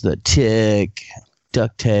Turtles, The Tick,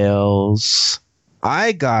 DuckTales.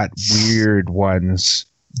 I got weird ones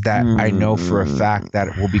that I know for a fact that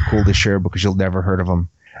it will be cool to share because you'll never heard of them.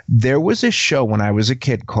 There was a show when I was a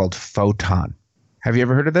kid called Photon. Have you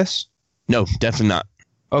ever heard of this? No, definitely not.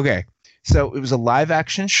 Okay. So it was a live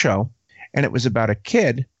action show, and it was about a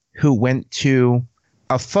kid who went to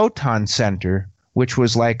a photon center, which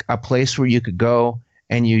was like a place where you could go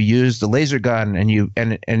and you use the laser gun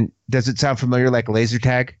and does it sound familiar like a laser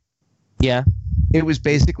tag? Yeah. It was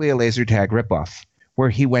basically a laser tag ripoff where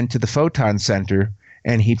he went to the Photon Center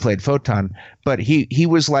and he played Photon, but he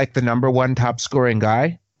was like the number one top scoring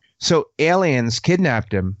guy. So aliens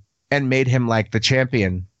kidnapped him and made him like the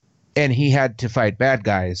champion, and he had to fight bad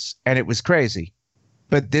guys, and it was crazy.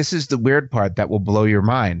 But this is the weird part that will blow your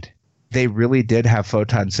mind. They really did have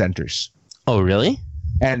Photon Centers. Oh, really?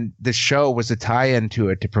 And the show was a tie-in to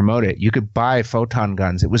it to promote it. You could buy photon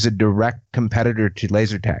guns. It was a direct competitor to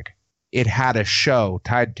laser tag. It had a show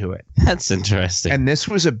tied to it. That's interesting. And this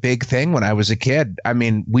was a big thing when I was a kid. I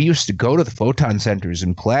mean, we used to go to the Photon Centers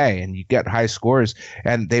and play, and you get high scores,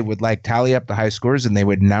 and they would like tally up the high scores, and they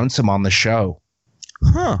would announce them on the show.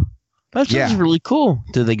 Huh. That sounds really cool.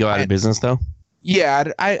 Did they go out of business, though?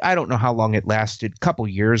 Yeah, I don't know how long it lasted. A couple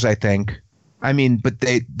years, I think. I mean, but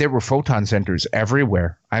there were Photon Centers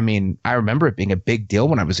everywhere. I mean, I remember it being a big deal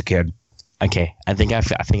when I was a kid. Okay, I think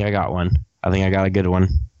I got one. I think I got a good one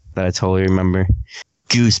that I totally remember.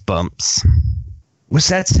 Goosebumps. Was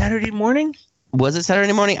that Saturday morning? Was it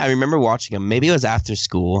Saturday morning? I remember watching them. Maybe it was after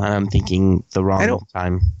school, and I'm thinking the wrong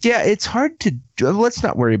time. Yeah, it's hard to. Let's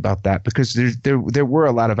not worry about that because there were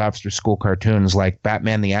a lot of after school cartoons like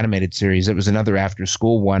Batman the Animated Series. It was another after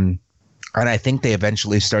school one, and I think they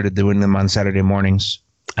eventually started doing them on Saturday mornings.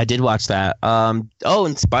 I did watch that. And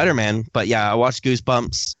Spider-Man. But yeah, I watched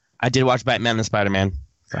Goosebumps. I did watch Batman and Spider-Man.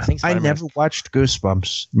 I never watched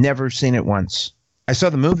Goosebumps. Never seen it once. I saw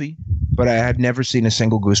the movie, but I had never seen a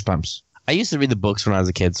single Goosebumps. I used to read the books when I was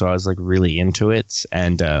a kid, so I was like really into it,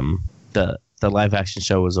 and the live action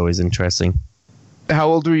show was always interesting. How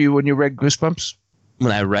old were you when you read Goosebumps?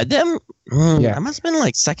 When I read them, I must have been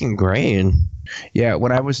like second grade. Yeah,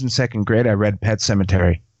 when I was in second grade, I read Pet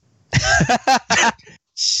Sematary.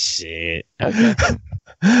 Shit. Okay.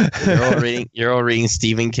 You're all reading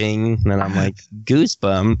Stephen King, and then I'm like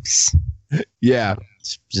Goosebumps. Yeah.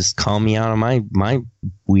 Just call me out on my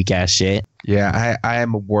weak ass shit. Yeah, I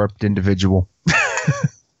am a warped individual.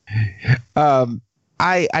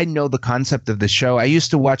 I know the concept of the show. I used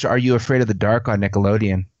to watch Are You Afraid of the Dark on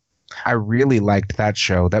Nickelodeon. I really liked that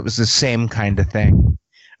show. That was the same kind of thing.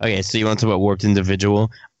 Okay, so you want to talk about warped individual?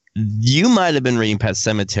 You might have been reading Pet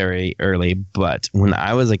Sematary early, but when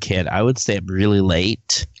I was a kid, I would stay up really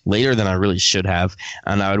late, later than I really should have,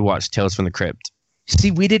 and I would watch Tales from the Crypt.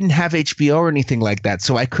 See, we didn't have HBO or anything like that,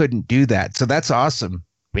 so I couldn't do that. So that's awesome.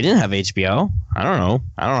 We didn't have HBO. I don't know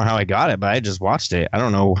how I got it, but I just watched it. I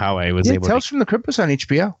don't know how I was able to. Tales from the Crypt was on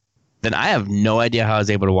HBO. Then I have no idea how I was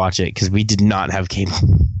able to watch it because we did not have cable.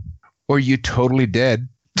 Or you totally did.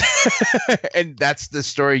 And that's the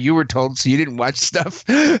story you were told, so you didn't watch stuff.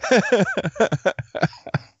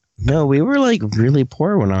 No, we were like really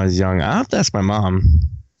poor when I was young. I'll have to ask my mom.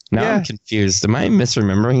 Now I'm confused. Am I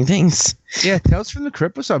misremembering things? Yeah, Tales from the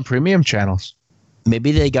Crypt was on premium channels.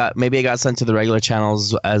 Maybe I got sent to the regular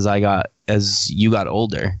channels as you got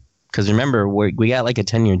older. Because remember, we got like a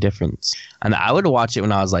 10-year difference. And I would watch it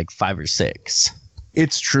when I was like 5 or 6.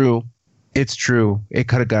 It's true. It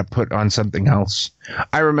could have got put on something else.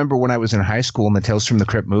 I remember when I was in high school and the Tales from the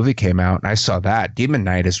Crypt movie came out, and I saw that. Demon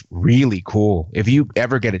Knight is really cool. If you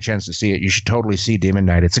ever get a chance to see it, you should totally see Demon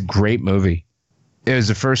Knight. It's a great movie. It was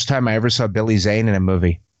the first time I ever saw Billy Zane in a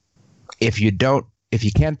movie. If you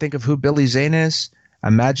can't think of who Billy Zane is,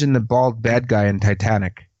 imagine the bald bad guy in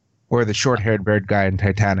Titanic, or the short-haired bird guy in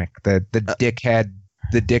Titanic, the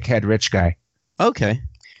dickhead rich guy. Okay.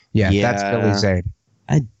 Yeah, that's Billy Zane.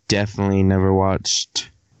 I definitely never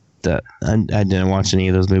watched that. I didn't watch any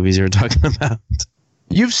of those movies you were talking about.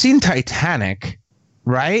 You've seen Titanic,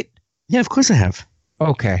 right? Yeah, of course I have.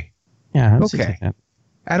 Okay. Yeah. Okay.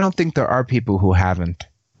 I don't think there are people who haven't.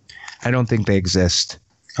 I don't think they exist.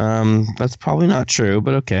 That's probably not true,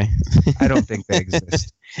 but okay. I don't think they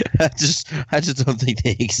exist. I just don't think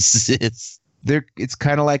they exist. It's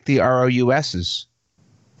kind of like the ROUSs,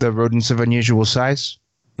 the rodents of unusual size.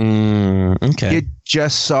 Okay. You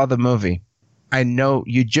just saw the movie. I know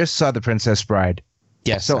you just saw The Princess Bride.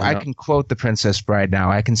 Yes. So I can quote The Princess Bride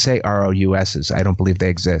now. I can say ROUSs. I don't believe they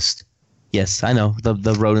exist. Yes, I know.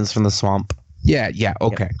 The rodents from the swamp. Yeah.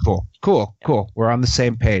 Okay. Yeah. Cool. We're on the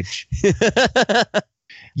same page.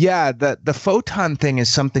 Yeah, the photon thing is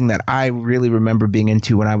something that I really remember being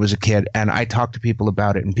into when I was a kid, and I talk to people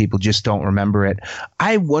about it, and people just don't remember it.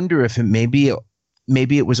 I wonder if maybe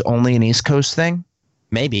it was only an East Coast thing.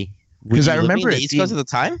 Maybe. Because I remember it. East Coast at the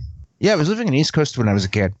time? Yeah, I was living in East Coast when I was a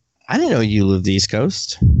kid. I didn't know you lived East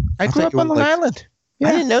Coast. I grew up on Long Island. Yeah.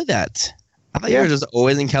 I didn't know that. I thought you were just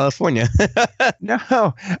always in California.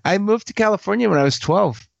 No, I moved to California when I was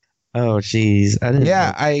 12. Oh, jeez. I didn't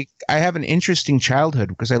Yeah, know. I have an interesting childhood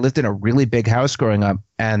because I lived in a really big house growing up,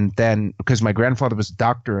 and then because my grandfather was a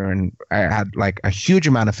doctor and I had like a huge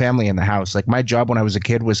amount of family in the house. Like my job when I was a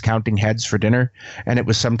kid was counting heads for dinner, and it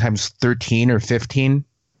was sometimes 13 or 15.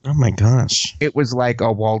 Oh my gosh. It was like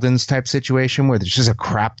a Walden's type situation where there's just a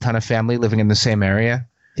crap ton of family living in the same area.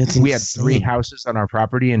 That's We had 3 insane. houses on our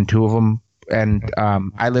property, and 2 of them. And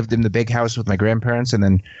I lived in the big house with my grandparents, and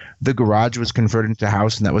then the garage was converted into a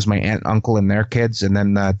house, and that was my aunt, uncle, and their kids. And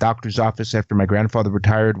then the doctor's office, after my grandfather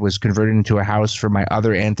retired, was converted into a house for my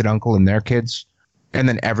other aunt and uncle and their kids. And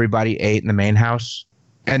then everybody ate in the main house.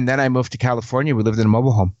 And then I moved to California. We lived in a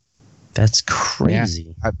mobile home. That's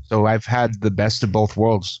crazy. So I've had the best of both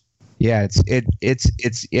worlds. Yeah,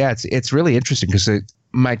 it's really interesting because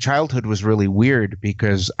my childhood was really weird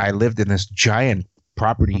because I lived in this giant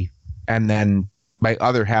property. And then my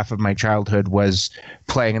other half of my childhood was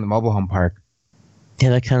playing in the mobile home park. Yeah,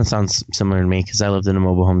 that kind of sounds similar to me because I lived in a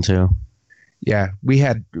mobile home too. Yeah, we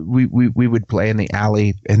would play in the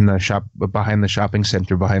alley in the shop behind the shopping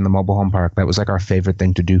center behind the mobile home park. That was like our favorite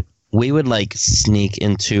thing to do. We would like sneak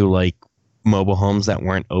into like mobile homes that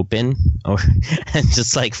weren't open or and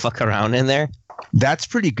just like fuck around in there. That's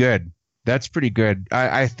pretty good. That's pretty good.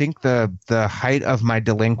 I think the height of my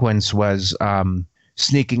delinquence was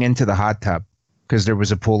sneaking into the hot tub because there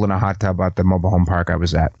was a pool and a hot tub at the mobile home park I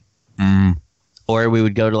was at. Or we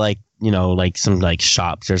would go to like, you know, like some like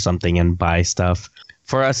shops or something and buy stuff.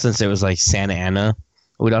 For us, since it was like Santa Ana,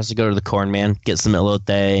 we'd also go to the Corn Man, get some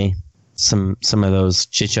elote, some of those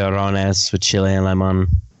chicharrones with chile and lemon.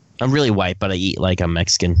 I'm really white, but I eat like a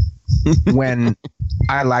Mexican. When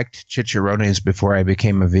I liked chicharrones before I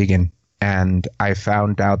became a vegan, and I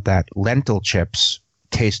found out that lentil chips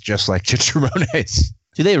taste just like chicharrones.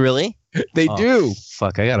 Do they really? They Oh, do.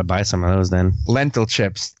 Fuck, I gotta buy some of those then. Lentil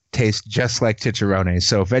chips taste just like chicharrones.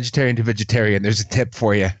 So vegetarian to vegetarian, there's a tip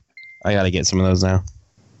for you. I gotta get some of those now.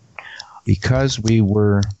 Because we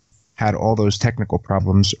had all those technical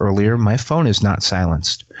problems earlier, my phone is not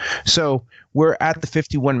silenced. So we're at the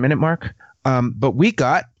 51-minute mark, but we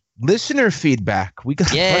got listener feedback. We got a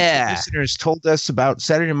bunch Yeah. of listeners told us about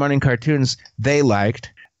Saturday morning cartoons they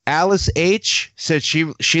liked. Alice H. said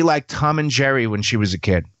she liked Tom and Jerry when she was a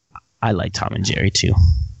kid. I like Tom and Jerry too.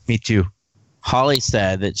 Me too. Holly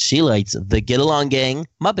said that she liked the Get Along Gang,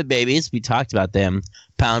 Muppet Babies, we talked about them,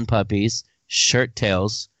 Pound Puppies, Shirt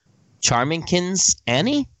Tails, Charmingkins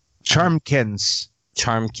Annie? Charmkins.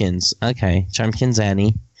 Charmkins. Okay. Charmkins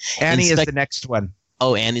Annie. Annie is Inspec- the next one.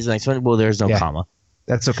 Oh, Annie's the next one? Well, there's no Yeah. comma.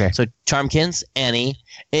 That's okay. So Charmkins, Annie,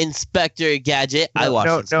 Inspector Gadget. I watched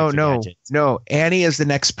No, Inspector Gadget. no. Annie is the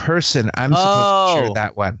next person. I'm supposed to share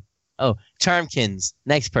that one. Oh, Charmkins.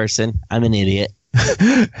 Next person. I'm an idiot.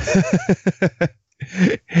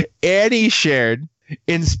 Annie shared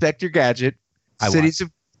Inspector Gadget. I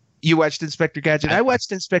You watched Inspector Gadget? I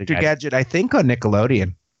watched Inspector Gadget, I think, on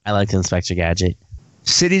Nickelodeon. I liked Inspector Gadget.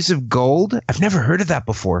 Cities of Gold? I've never heard of that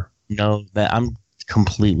before. No, that I'm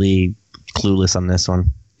completely clueless on this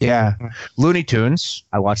one. Yeah. Looney Tunes.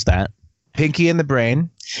 I watched that. Pinky and the Brain.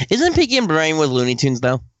 Isn't Pinky and Brain with Looney Tunes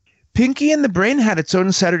though? Pinky and the Brain had its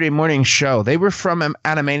own Saturday morning show. They were from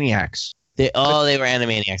Animaniacs. They were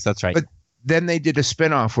Animaniacs. That's right. But then they did a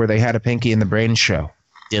spinoff where they had a Pinky and the Brain show.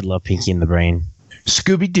 Did love Pinky and the Brain.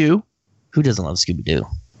 Scooby-Doo. Who doesn't love Scooby Doo?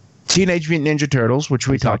 Teenage Mutant Ninja Turtles, which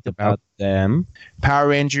we talked about. them. Power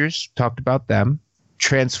Rangers, talked about them.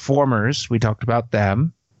 Transformers, we talked about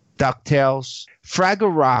them. DuckTales,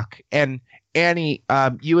 Fraggle Rock, and Annie,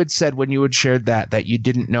 you had said when you had shared that you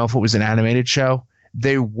didn't know if it was an animated show.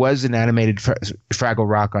 There was an animated Fraggle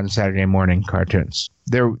Rock on Saturday morning cartoons.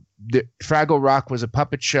 The Fraggle Rock was a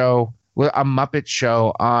puppet show, a Muppet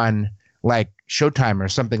show on like Showtime or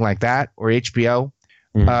something like that, or HBO.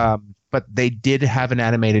 But they did have an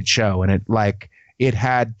animated show, and it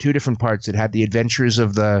had 2 different parts. It had the adventures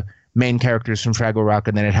of the main characters from Fraggle Rock,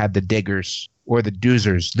 and then it had the Diggers or the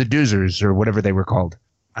Doozers or whatever they were called.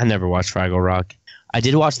 I never watched Fraggle Rock. I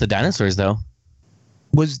did watch the dinosaurs though.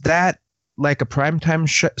 Was that like a primetime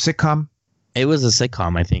sitcom? It was a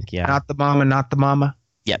sitcom, I think. Yeah. Not the Mama, Not the Mama.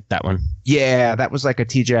 Yep, that one. Yeah, that was like a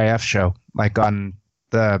TGIF show, like on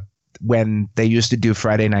when they used to do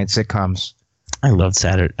Friday night sitcoms. I loved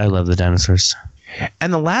Saturday. I love the dinosaurs.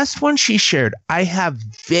 And the last one she shared, I have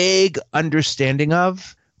vague understanding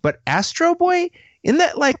of, but Astro Boy, isn't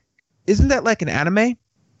that like an anime?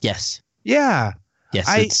 Yes. Yeah.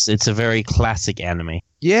 Yes, it's a very classic anime.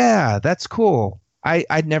 Yeah, that's cool.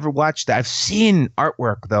 I'd never watched that. I've seen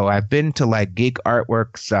artwork though. I've been to like geek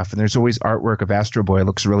artwork stuff, and there's always artwork of Astro Boy. It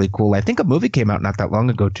looks really cool. I think a movie came out not that long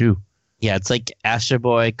ago too. Yeah, it's like Astro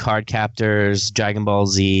Boy, Card Captors, Dragon Ball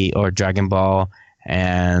Z, or Dragon Ball,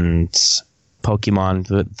 and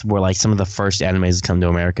Pokemon were like some of the first animes to come to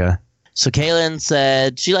America. So Kaylin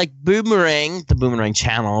said she liked Boomerang, the Boomerang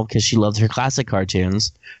channel, because she loved her classic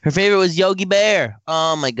cartoons. Her favorite was Yogi Bear.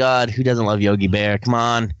 Oh my God, who doesn't love Yogi Bear? Come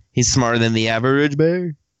on, he's smarter than the average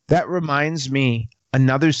bear. That reminds me,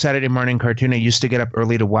 another Saturday morning cartoon I used to get up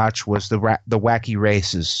early to watch was the Wacky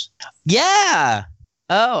Races. Yeah.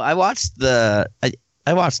 Oh, I watched I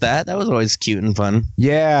watched that. That was always cute and fun.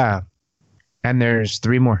 Yeah. And there's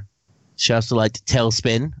 3 more. She also liked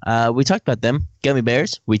Tailspin. We talked about them. Gummy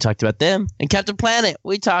Bears. We talked about them. And Captain Planet.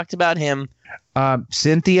 We talked about him.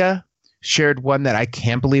 Cynthia shared one that I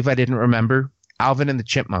can't believe I didn't remember. Alvin and the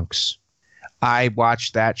Chipmunks. I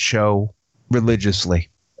watched that show religiously.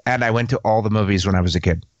 And I went to all the movies when I was a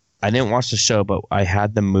kid. I didn't watch the show, but I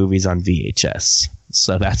had the movies on VHS.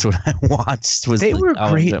 So that's what I watched. They were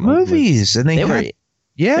great movies. And they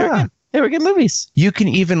were good movies. You can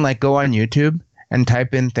even like go on YouTube and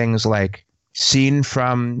type in things like scene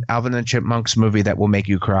from Alvin and the Chipmunks movie that will make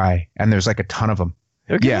you cry. And there's like a ton of them.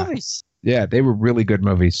 They're good movies. Yeah, they were really good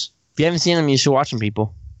movies. If you haven't seen them, you should watch them,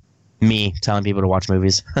 people. Me telling people to watch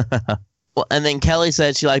movies. Well, and then Kelly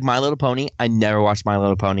said she liked My Little Pony. I never watched My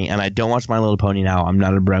Little Pony, and I don't watch My Little Pony now. I'm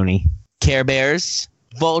not a brony. Care Bears,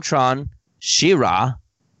 Voltron, She-Ra,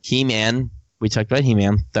 He-Man. We talked about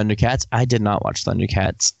He-Man. Thundercats. I did not watch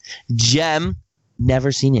Thundercats. Gem.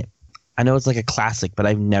 Never seen it. I know it's like a classic, but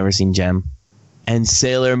I've never seen Gem. And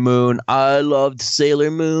Sailor Moon. I loved Sailor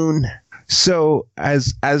Moon. So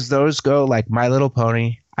as those go, like My Little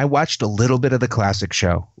Pony, I watched a little bit of the classic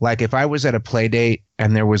show. Like if I was at a play date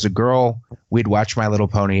and there was a girl, we'd watch My Little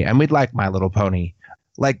Pony and we'd like My Little Pony.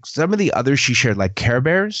 Like some of the others she shared, like Care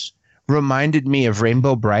Bears, reminded me of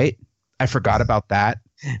Rainbow Bright. I forgot about that.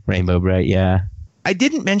 Rainbow Bright, yeah. I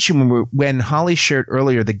didn't mention when Holly shared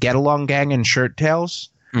earlier the Get Along Gang and Shirt Tails.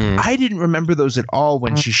 I didn't remember those at all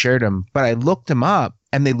when she shared them, but I looked them up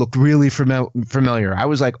and they looked really familiar. I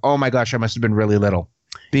was like, oh my gosh, I must have been really little.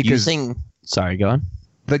 Because sorry, go on.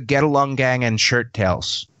 The Get Along Gang and Shirt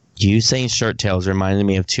Tails. You saying Shirt Tails reminded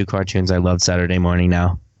me of 2 cartoons I loved Saturday morning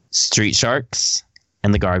now. Street Sharks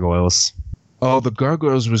and the Gargoyles. Oh, the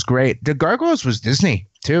Gargoyles was great. The Gargoyles was Disney,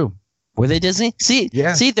 too. Were they Disney? See,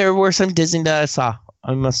 there were some Disney that I saw.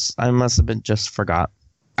 I must have been just forgot.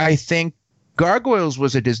 I think Gargoyles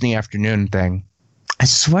was a Disney Afternoon thing. I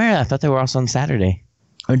swear, I thought they were also on Saturday.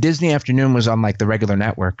 Disney Afternoon was on like the regular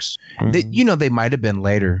networks. They might have been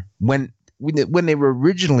later. When they were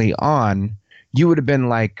originally on, you would have been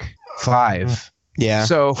like 5. Yeah.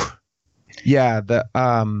 So, yeah,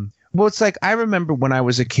 well, it's like I remember when I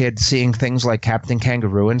was a kid seeing things like Captain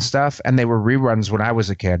Kangaroo and stuff, and they were reruns when I was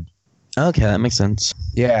a kid. Okay, that makes sense.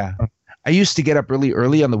 Yeah. I used to get up really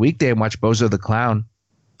early on the weekday and watch Bozo the Clown.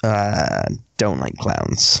 Don't like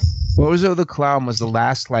clowns. Bozo the Clown was the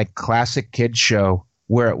last like classic kid show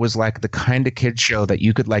where it was like the kind of kid show that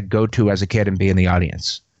you could like go to as a kid and be in the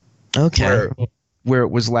audience. Okay. Where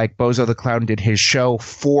it was like Bozo the Clown did his show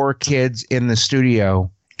for kids in the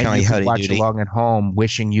studio and you could watch along at home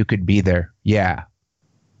wishing you could be there. Yeah.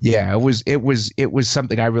 Yeah, it was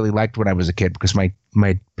something I really liked when I was a kid because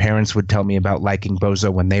my parents would tell me about liking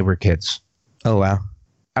Bozo when they were kids. Oh, wow.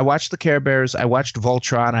 I watched the Care Bears. I watched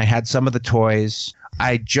Voltron. I had some of the toys.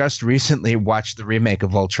 I just recently watched the remake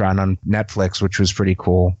of Voltron on Netflix, which was pretty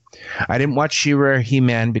cool. I didn't watch She-Ra or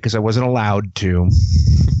He-Man because I wasn't allowed to.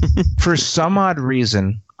 For some odd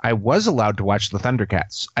reason, I was allowed to watch the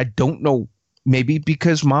Thundercats. I don't know. Maybe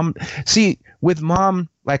because Mom... See, with Mom,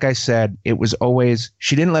 like I said, it was always...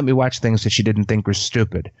 She didn't let me watch things that she didn't think were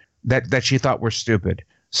stupid. That she thought were stupid.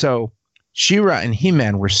 So, She-Ra and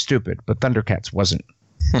He-Man were stupid, but Thundercats wasn't.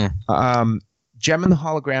 Gem and the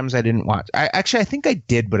Holograms I didn't watch. I think I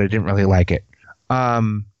did, but I didn't really like it.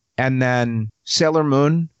 And then Sailor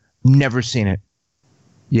Moon, never seen it.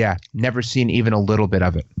 Yeah, never seen even a little bit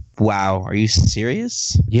of it. Wow, are you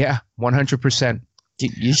serious? Yeah, 100%.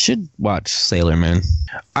 Dude, you should watch Sailor Moon.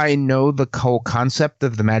 I know the whole concept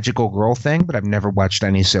of the magical girl thing, but I've never watched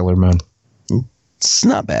any Sailor Moon. It's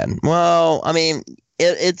not bad. Well, I mean,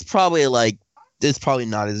 it's probably like... It's probably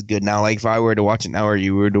not as good now. Like if I were to watch it now, or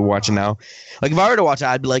you were to watch it now, like if I were to watch it,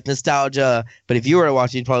 I'd be like nostalgia. But if you were to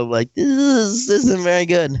watch it, you'd probably be like, this isn't very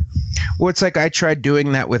good. Well, it's like I tried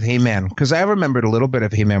doing that with He-Man because I remembered a little bit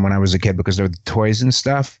of He-Man when I was a kid because there were the toys and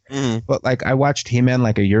stuff. But like I watched He-Man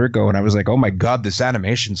like a year ago and I was like, oh my God, this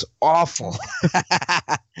animation's awful.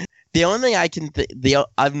 The only thing I can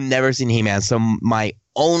I've never seen He-Man, so my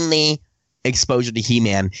only exposure to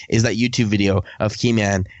He-Man is that YouTube video of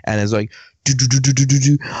He-Man, and it's like,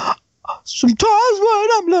 Sometimes when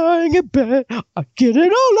I'm lying in bed, I get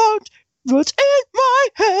it all out. What's in my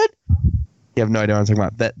head? You have no idea what I'm talking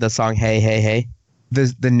about. The song Hey, Hey, Hey.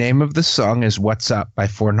 The name of the song is What's Up by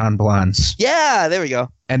Four Non-Blondes. Yeah, there we go.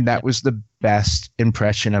 And that was the best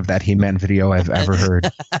impression of that He-Man video I've ever heard.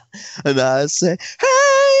 And I say,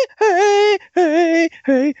 hey, hey, hey,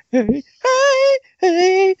 hey, hey, hey,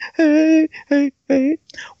 hey, hey, hey, hey.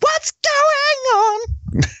 What's going on?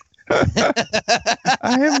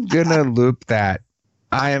 I am going to loop that.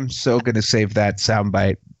 I am so going to save that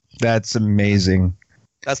soundbite. That's amazing.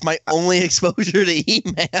 That's my only exposure to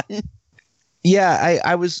He-Man. Yeah,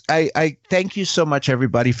 I thank you so much,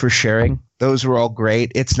 everybody, for sharing. Those were all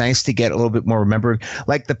great. It's nice to get a little bit more remembering.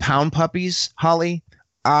 Like the Pound Puppies, Holly,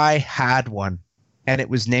 I had one, and it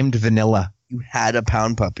was named Vanilla. You had a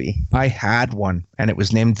Pound Puppy. I had one, and it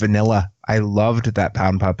was named Vanilla. I loved that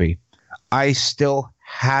Pound Puppy. I still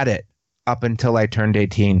had it up until I turned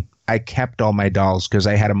 18. I kept all my dolls because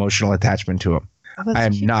I had emotional attachment to them. Oh, I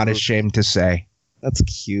am not ashamed to say. That's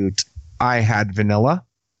cute. I had Vanilla.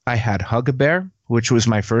 I had Hug-A-Bear, which was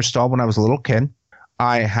my first doll when I was a little kid.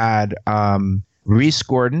 I had Reese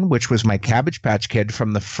Gordon, which was my Cabbage Patch Kid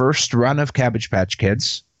from the first run of Cabbage Patch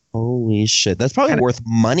Kids. Holy shit. That's probably worth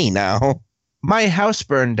money now. My house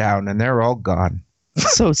burned down and they're all gone.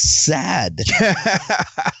 That's so sad.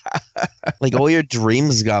 Like all your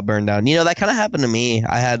dreams got burned down. You know, that kind of happened to me.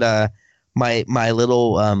 I had my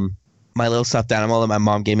little stuffed animal that my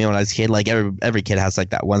mom gave me when I was a kid. Like every kid has like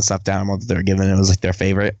that one stuffed animal that they're given. It was like their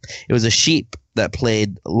favorite. It was a sheep that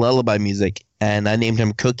played lullaby music, and I named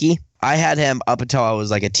him Cookie. I had him up until I was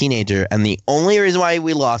like a teenager, and the only reason why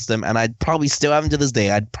we lost him, and I'd probably still have him to this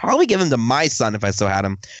day, I'd probably give him to my son if I still had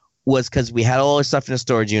him, was because we had all our stuff in a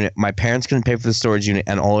storage unit. My parents couldn't pay for the storage unit,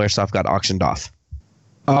 and all our stuff got auctioned off.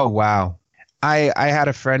 Oh, wow. I had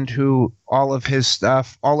a friend who all of his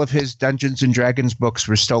stuff, all of his Dungeons and Dragons books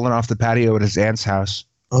were stolen off the patio at his aunt's house.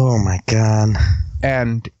 Oh, my God.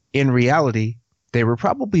 And in reality, they were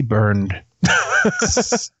probably burned.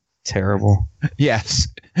 Terrible. Yes.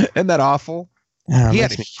 Isn't that awful? Yeah, he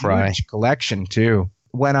had a huge collection, too.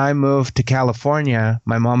 When I moved to California,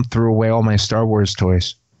 my mom threw away all my Star Wars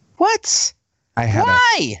toys. What? I had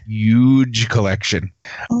a huge collection.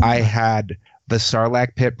 Oh. I had the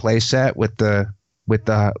Sarlacc pit playset with the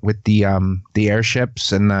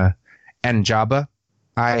airships and Jabba.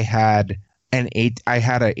 I had a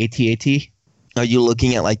AT-AT. Are you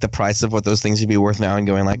looking at like the price of what those things would be worth now and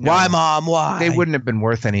going like, why, Mom? Why? They wouldn't have been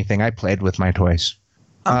worth anything. I played with my toys.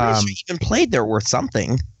 I'm pretty sure even played they're worth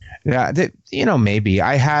something. Yeah, maybe.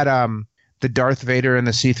 I had the Darth Vader and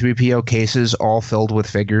the C-3PO cases all filled with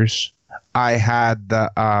figures. I had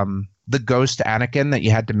the Ghost Anakin that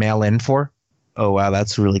you had to mail in for. Oh, wow,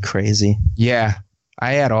 that's really crazy. Yeah,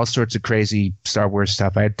 I had all sorts of crazy Star Wars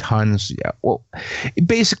stuff. I had tons. Yeah, well,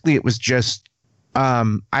 basically, it was just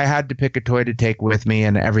I had to pick a toy to take with me,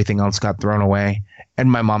 and everything else got thrown away. And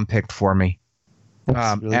my mom picked for me.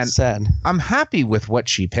 That's really sad. I'm happy with what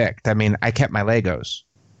she picked. I mean, I kept my Legos.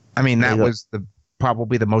 I mean, that was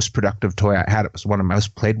probably the most productive toy I had. It was one of my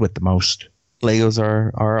most played with the most. Legos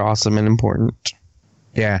are awesome and important.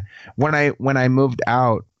 Yeah, when I moved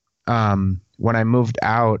out. When I moved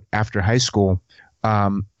out after high school,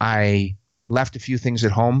 I left a few things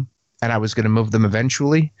at home, and I was going to move them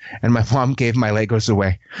eventually, and my mom gave my Legos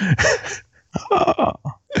away. I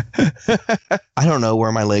don't know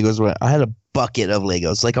where my Legos went. I had a bucket of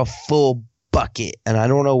Legos, like a full bucket, and I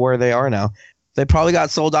don't know where they are now. They probably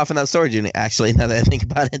got sold off in that storage unit, actually, now that I think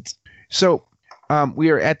about it. So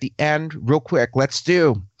we are at the end. Real quick, let's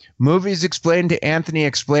do Movies Explained to Anthony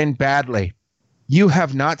Explained Badly. You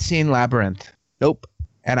have not seen Labyrinth. Nope.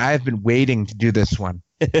 And I have been waiting to do this one.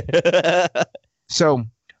 So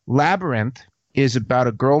Labyrinth is about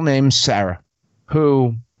a girl named Sarah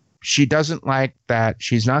who she doesn't like that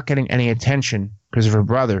she's not getting any attention because of her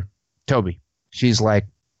brother, Toby. She's like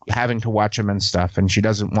having to watch him and stuff, and she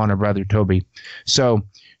doesn't want her brother, Toby. So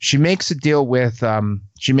she makes a deal with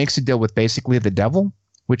basically the devil,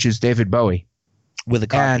 which is David Bowie. With a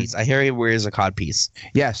codpiece. I hear he wears a codpiece.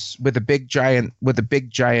 Yes, with a big giant,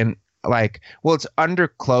 like, well, it's under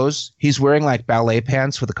clothes. He's wearing like ballet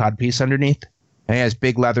pants with a codpiece underneath. And he has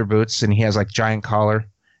big leather boots, and he has like giant collar.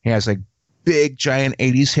 He has like big giant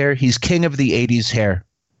 80s hair. He's king of the 80s hair.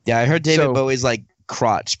 Yeah, I heard David Bowie's like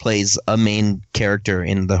crotch plays a main character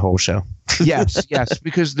in the whole show. yes,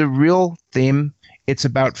 because the real theme, it's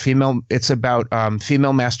about female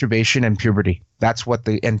masturbation and puberty. That's what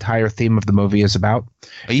the entire theme of the movie is about.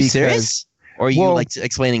 Are you serious? Or are you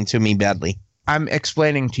explaining to me badly? I'm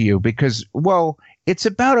explaining to you because, well, it's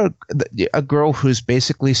about a girl who's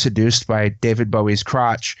basically seduced by David Bowie's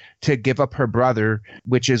crotch to give up her brother,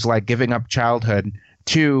 which is like giving up childhood,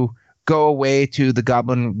 to go away to the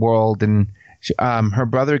goblin world. And her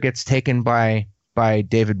brother gets taken by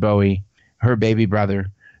David Bowie, her baby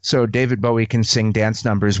brother, so David Bowie can sing dance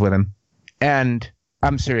numbers with him. And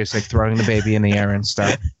I'm serious, like throwing the baby in the air and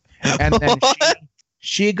stuff. And then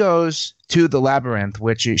she goes to the labyrinth,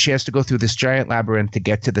 which she has to go through this giant labyrinth to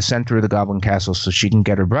get to the center of the goblin castle so she can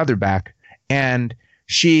get her brother back. And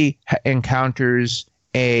she encounters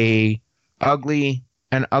an ugly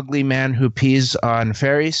man who pees on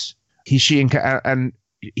fairies. She encounters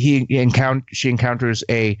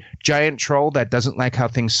a giant troll that doesn't like how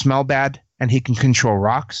things smell bad, and he can control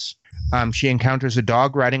rocks. She encounters a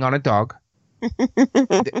dog riding on a dog.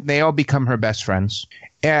 They all become her best friends.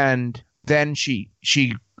 And then she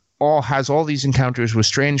has all these encounters with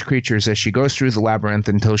strange creatures as she goes through the labyrinth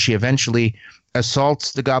until she eventually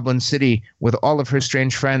assaults the goblin city with all of her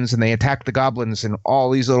strange friends, and they attack the goblins, and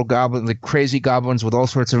all these little goblins, like crazy goblins with all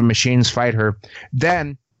sorts of machines, fight her.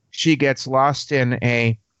 Then she gets lost in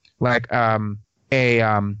a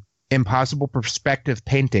impossible perspective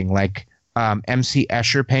painting, like MC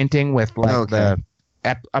Escher painting with the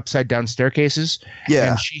upside down staircases.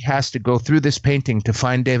 Yeah. And she has to go through this painting to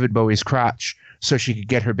find David Bowie's crotch so she could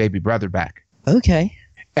get her baby brother back. Okay.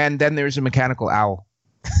 And then there's a mechanical owl.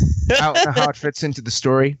 I don't know how it fits into the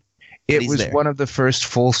story. It was one of the first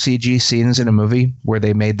full CG scenes in a movie where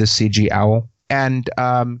they made the CG owl. And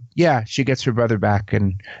she gets her brother back,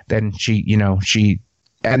 and then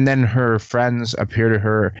and then her friends appear to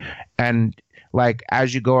her, and like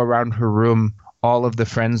as you go around her room, all of the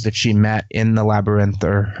friends that she met in the labyrinth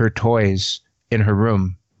are her toys in her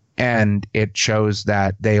room. And it shows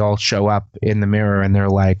that they all show up in the mirror, and they're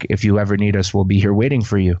like, if you ever need us, we'll be here waiting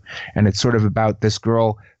for you. And it's sort of about this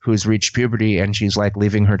girl who's reached puberty, and she's like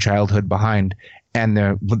leaving her childhood behind. And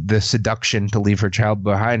the seduction to leave her child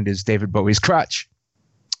behind is David Bowie's crotch.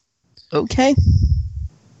 Okay.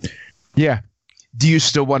 Yeah. Do you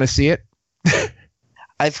still want to see it?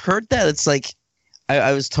 I've heard that it's like,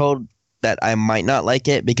 I was told that I might not like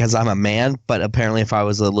it because I'm a man, but apparently if I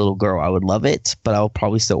was a little girl, I would love it, but I'll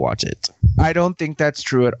probably still watch it. I don't think that's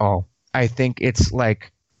true at all. I think it's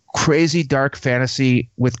like crazy dark fantasy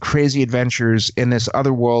with crazy adventures in this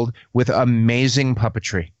other world with amazing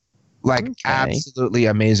puppetry. Like absolutely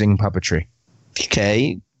amazing puppetry.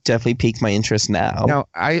 Okay. Definitely piqued my interest now. Now,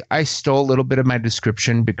 I stole a little bit of my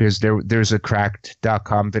description because there's a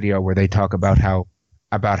Cracked.com video where they talk about how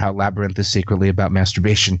Labyrinth is secretly about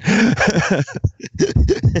masturbation. Now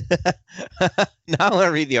I want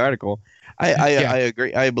to read the article. I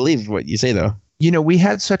agree. I believe what you say, though. We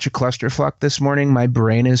had such a clusterfuck this morning. My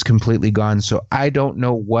brain is completely gone, so I don't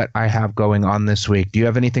know what I have going on this week. Do you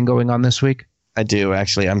have anything going on this week? I do,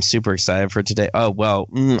 actually. I'm super excited for today. Oh, well,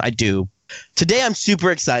 I do. Today I'm super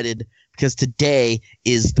excited because today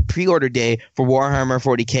is the pre-order day for Warhammer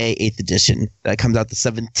 40k 8th edition. That comes out the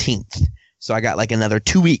 17th. So I got like another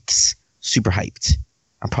 2 weeks. Super hyped.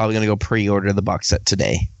 I'm probably going to go pre-order the box set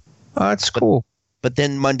today. Oh, that's cool. But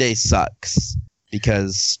then Monday sucks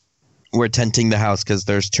because we're tenting the house because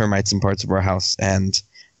there's termites in parts of our house. And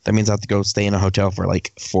that means I have to go stay in a hotel for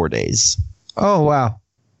like 4 days. Oh, wow.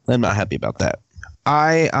 I'm not happy about that.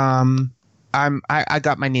 I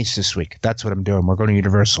got my niece this week. That's what I'm doing. We're going to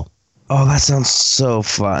Universal. Oh, that sounds so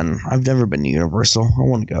fun. I've never been to Universal. I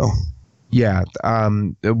want to go. Yeah.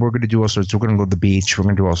 We're going to do all sorts. We're going to go to the beach. We're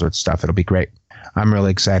going to do all sorts of stuff. It'll be great. I'm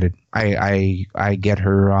really excited. I get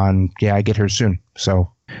her I get her soon.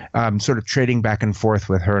 So I'm sort of trading back and forth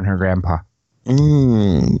with her and her grandpa.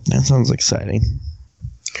 That sounds exciting.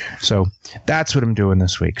 So that's what I'm doing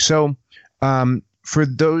this week. So, for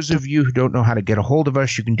those of you who don't know how to get a hold of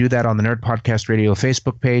us, you can do that on the Nerd Podcast Radio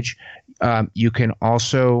Facebook page. You can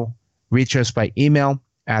also reach us by email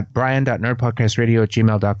at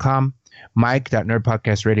brian.nerdpodcastradio@gmail.com,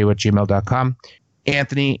 mike.nerdpodcastradio@gmail.com,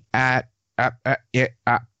 Anthony at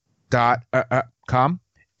 .com.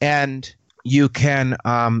 And you can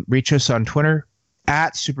reach us on Twitter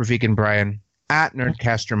at SuperVeganBrian, at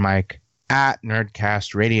NerdcasterMike, at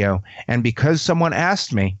NerdcastRadio. And because someone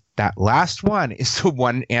asked me, that last one is the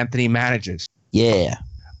one Anthony manages. Yeah.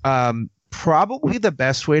 Probably the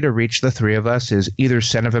best way to reach the three of us is either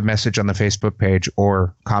send us a message on the Facebook page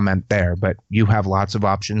or comment there. But you have lots of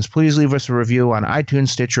options. Please leave us a review on iTunes,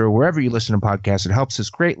 Stitcher, or wherever you listen to podcasts. It helps us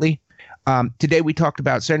greatly. Today we talked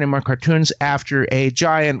about Saturday Morning Cartoons after a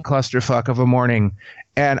giant clusterfuck of a morning.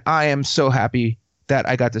 And I am so happy that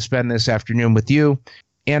I got to spend this afternoon with you.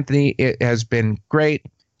 Anthony, it has been great.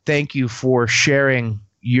 Thank you for sharing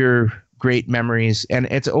your great memories. And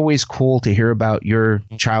it's always cool to hear about your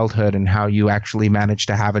childhood and how you actually managed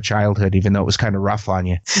to have a childhood, even though it was kind of rough on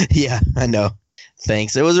you. Yeah, I know.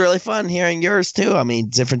 Thanks. It was really fun hearing yours too. I mean,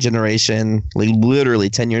 different generation, like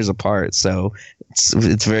literally 10 years apart. So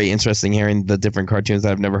it's very interesting hearing the different cartoons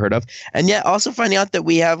that I've never heard of. And yet also finding out that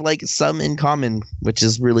we have like some in common, which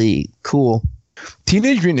is really cool.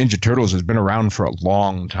 Teenage Mutant Ninja Turtles has been around for a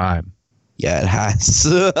long time. Yeah, it has.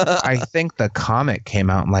 I think the comic came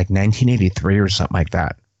out in like 1983 or something like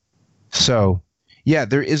that. So, yeah,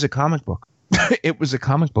 there is a comic book. It was a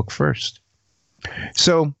comic book first.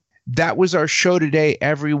 So that was our show today,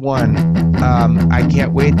 everyone. I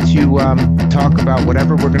can't wait to talk about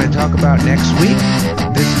whatever we're going to talk about next week.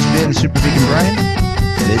 This has been Super Vegan Brian.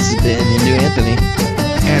 This has been Hindu Anthony.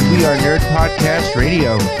 And we are Nerd Podcast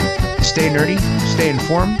Radio. Stay nerdy, stay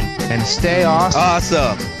informed, and stay awesome.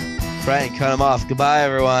 Awesome. Brian, cut him off. Goodbye,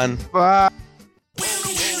 everyone. Bye. Thanks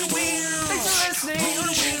for listening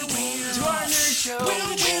to our nerd show.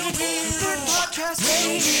 Nerd Podcast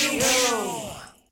Radio.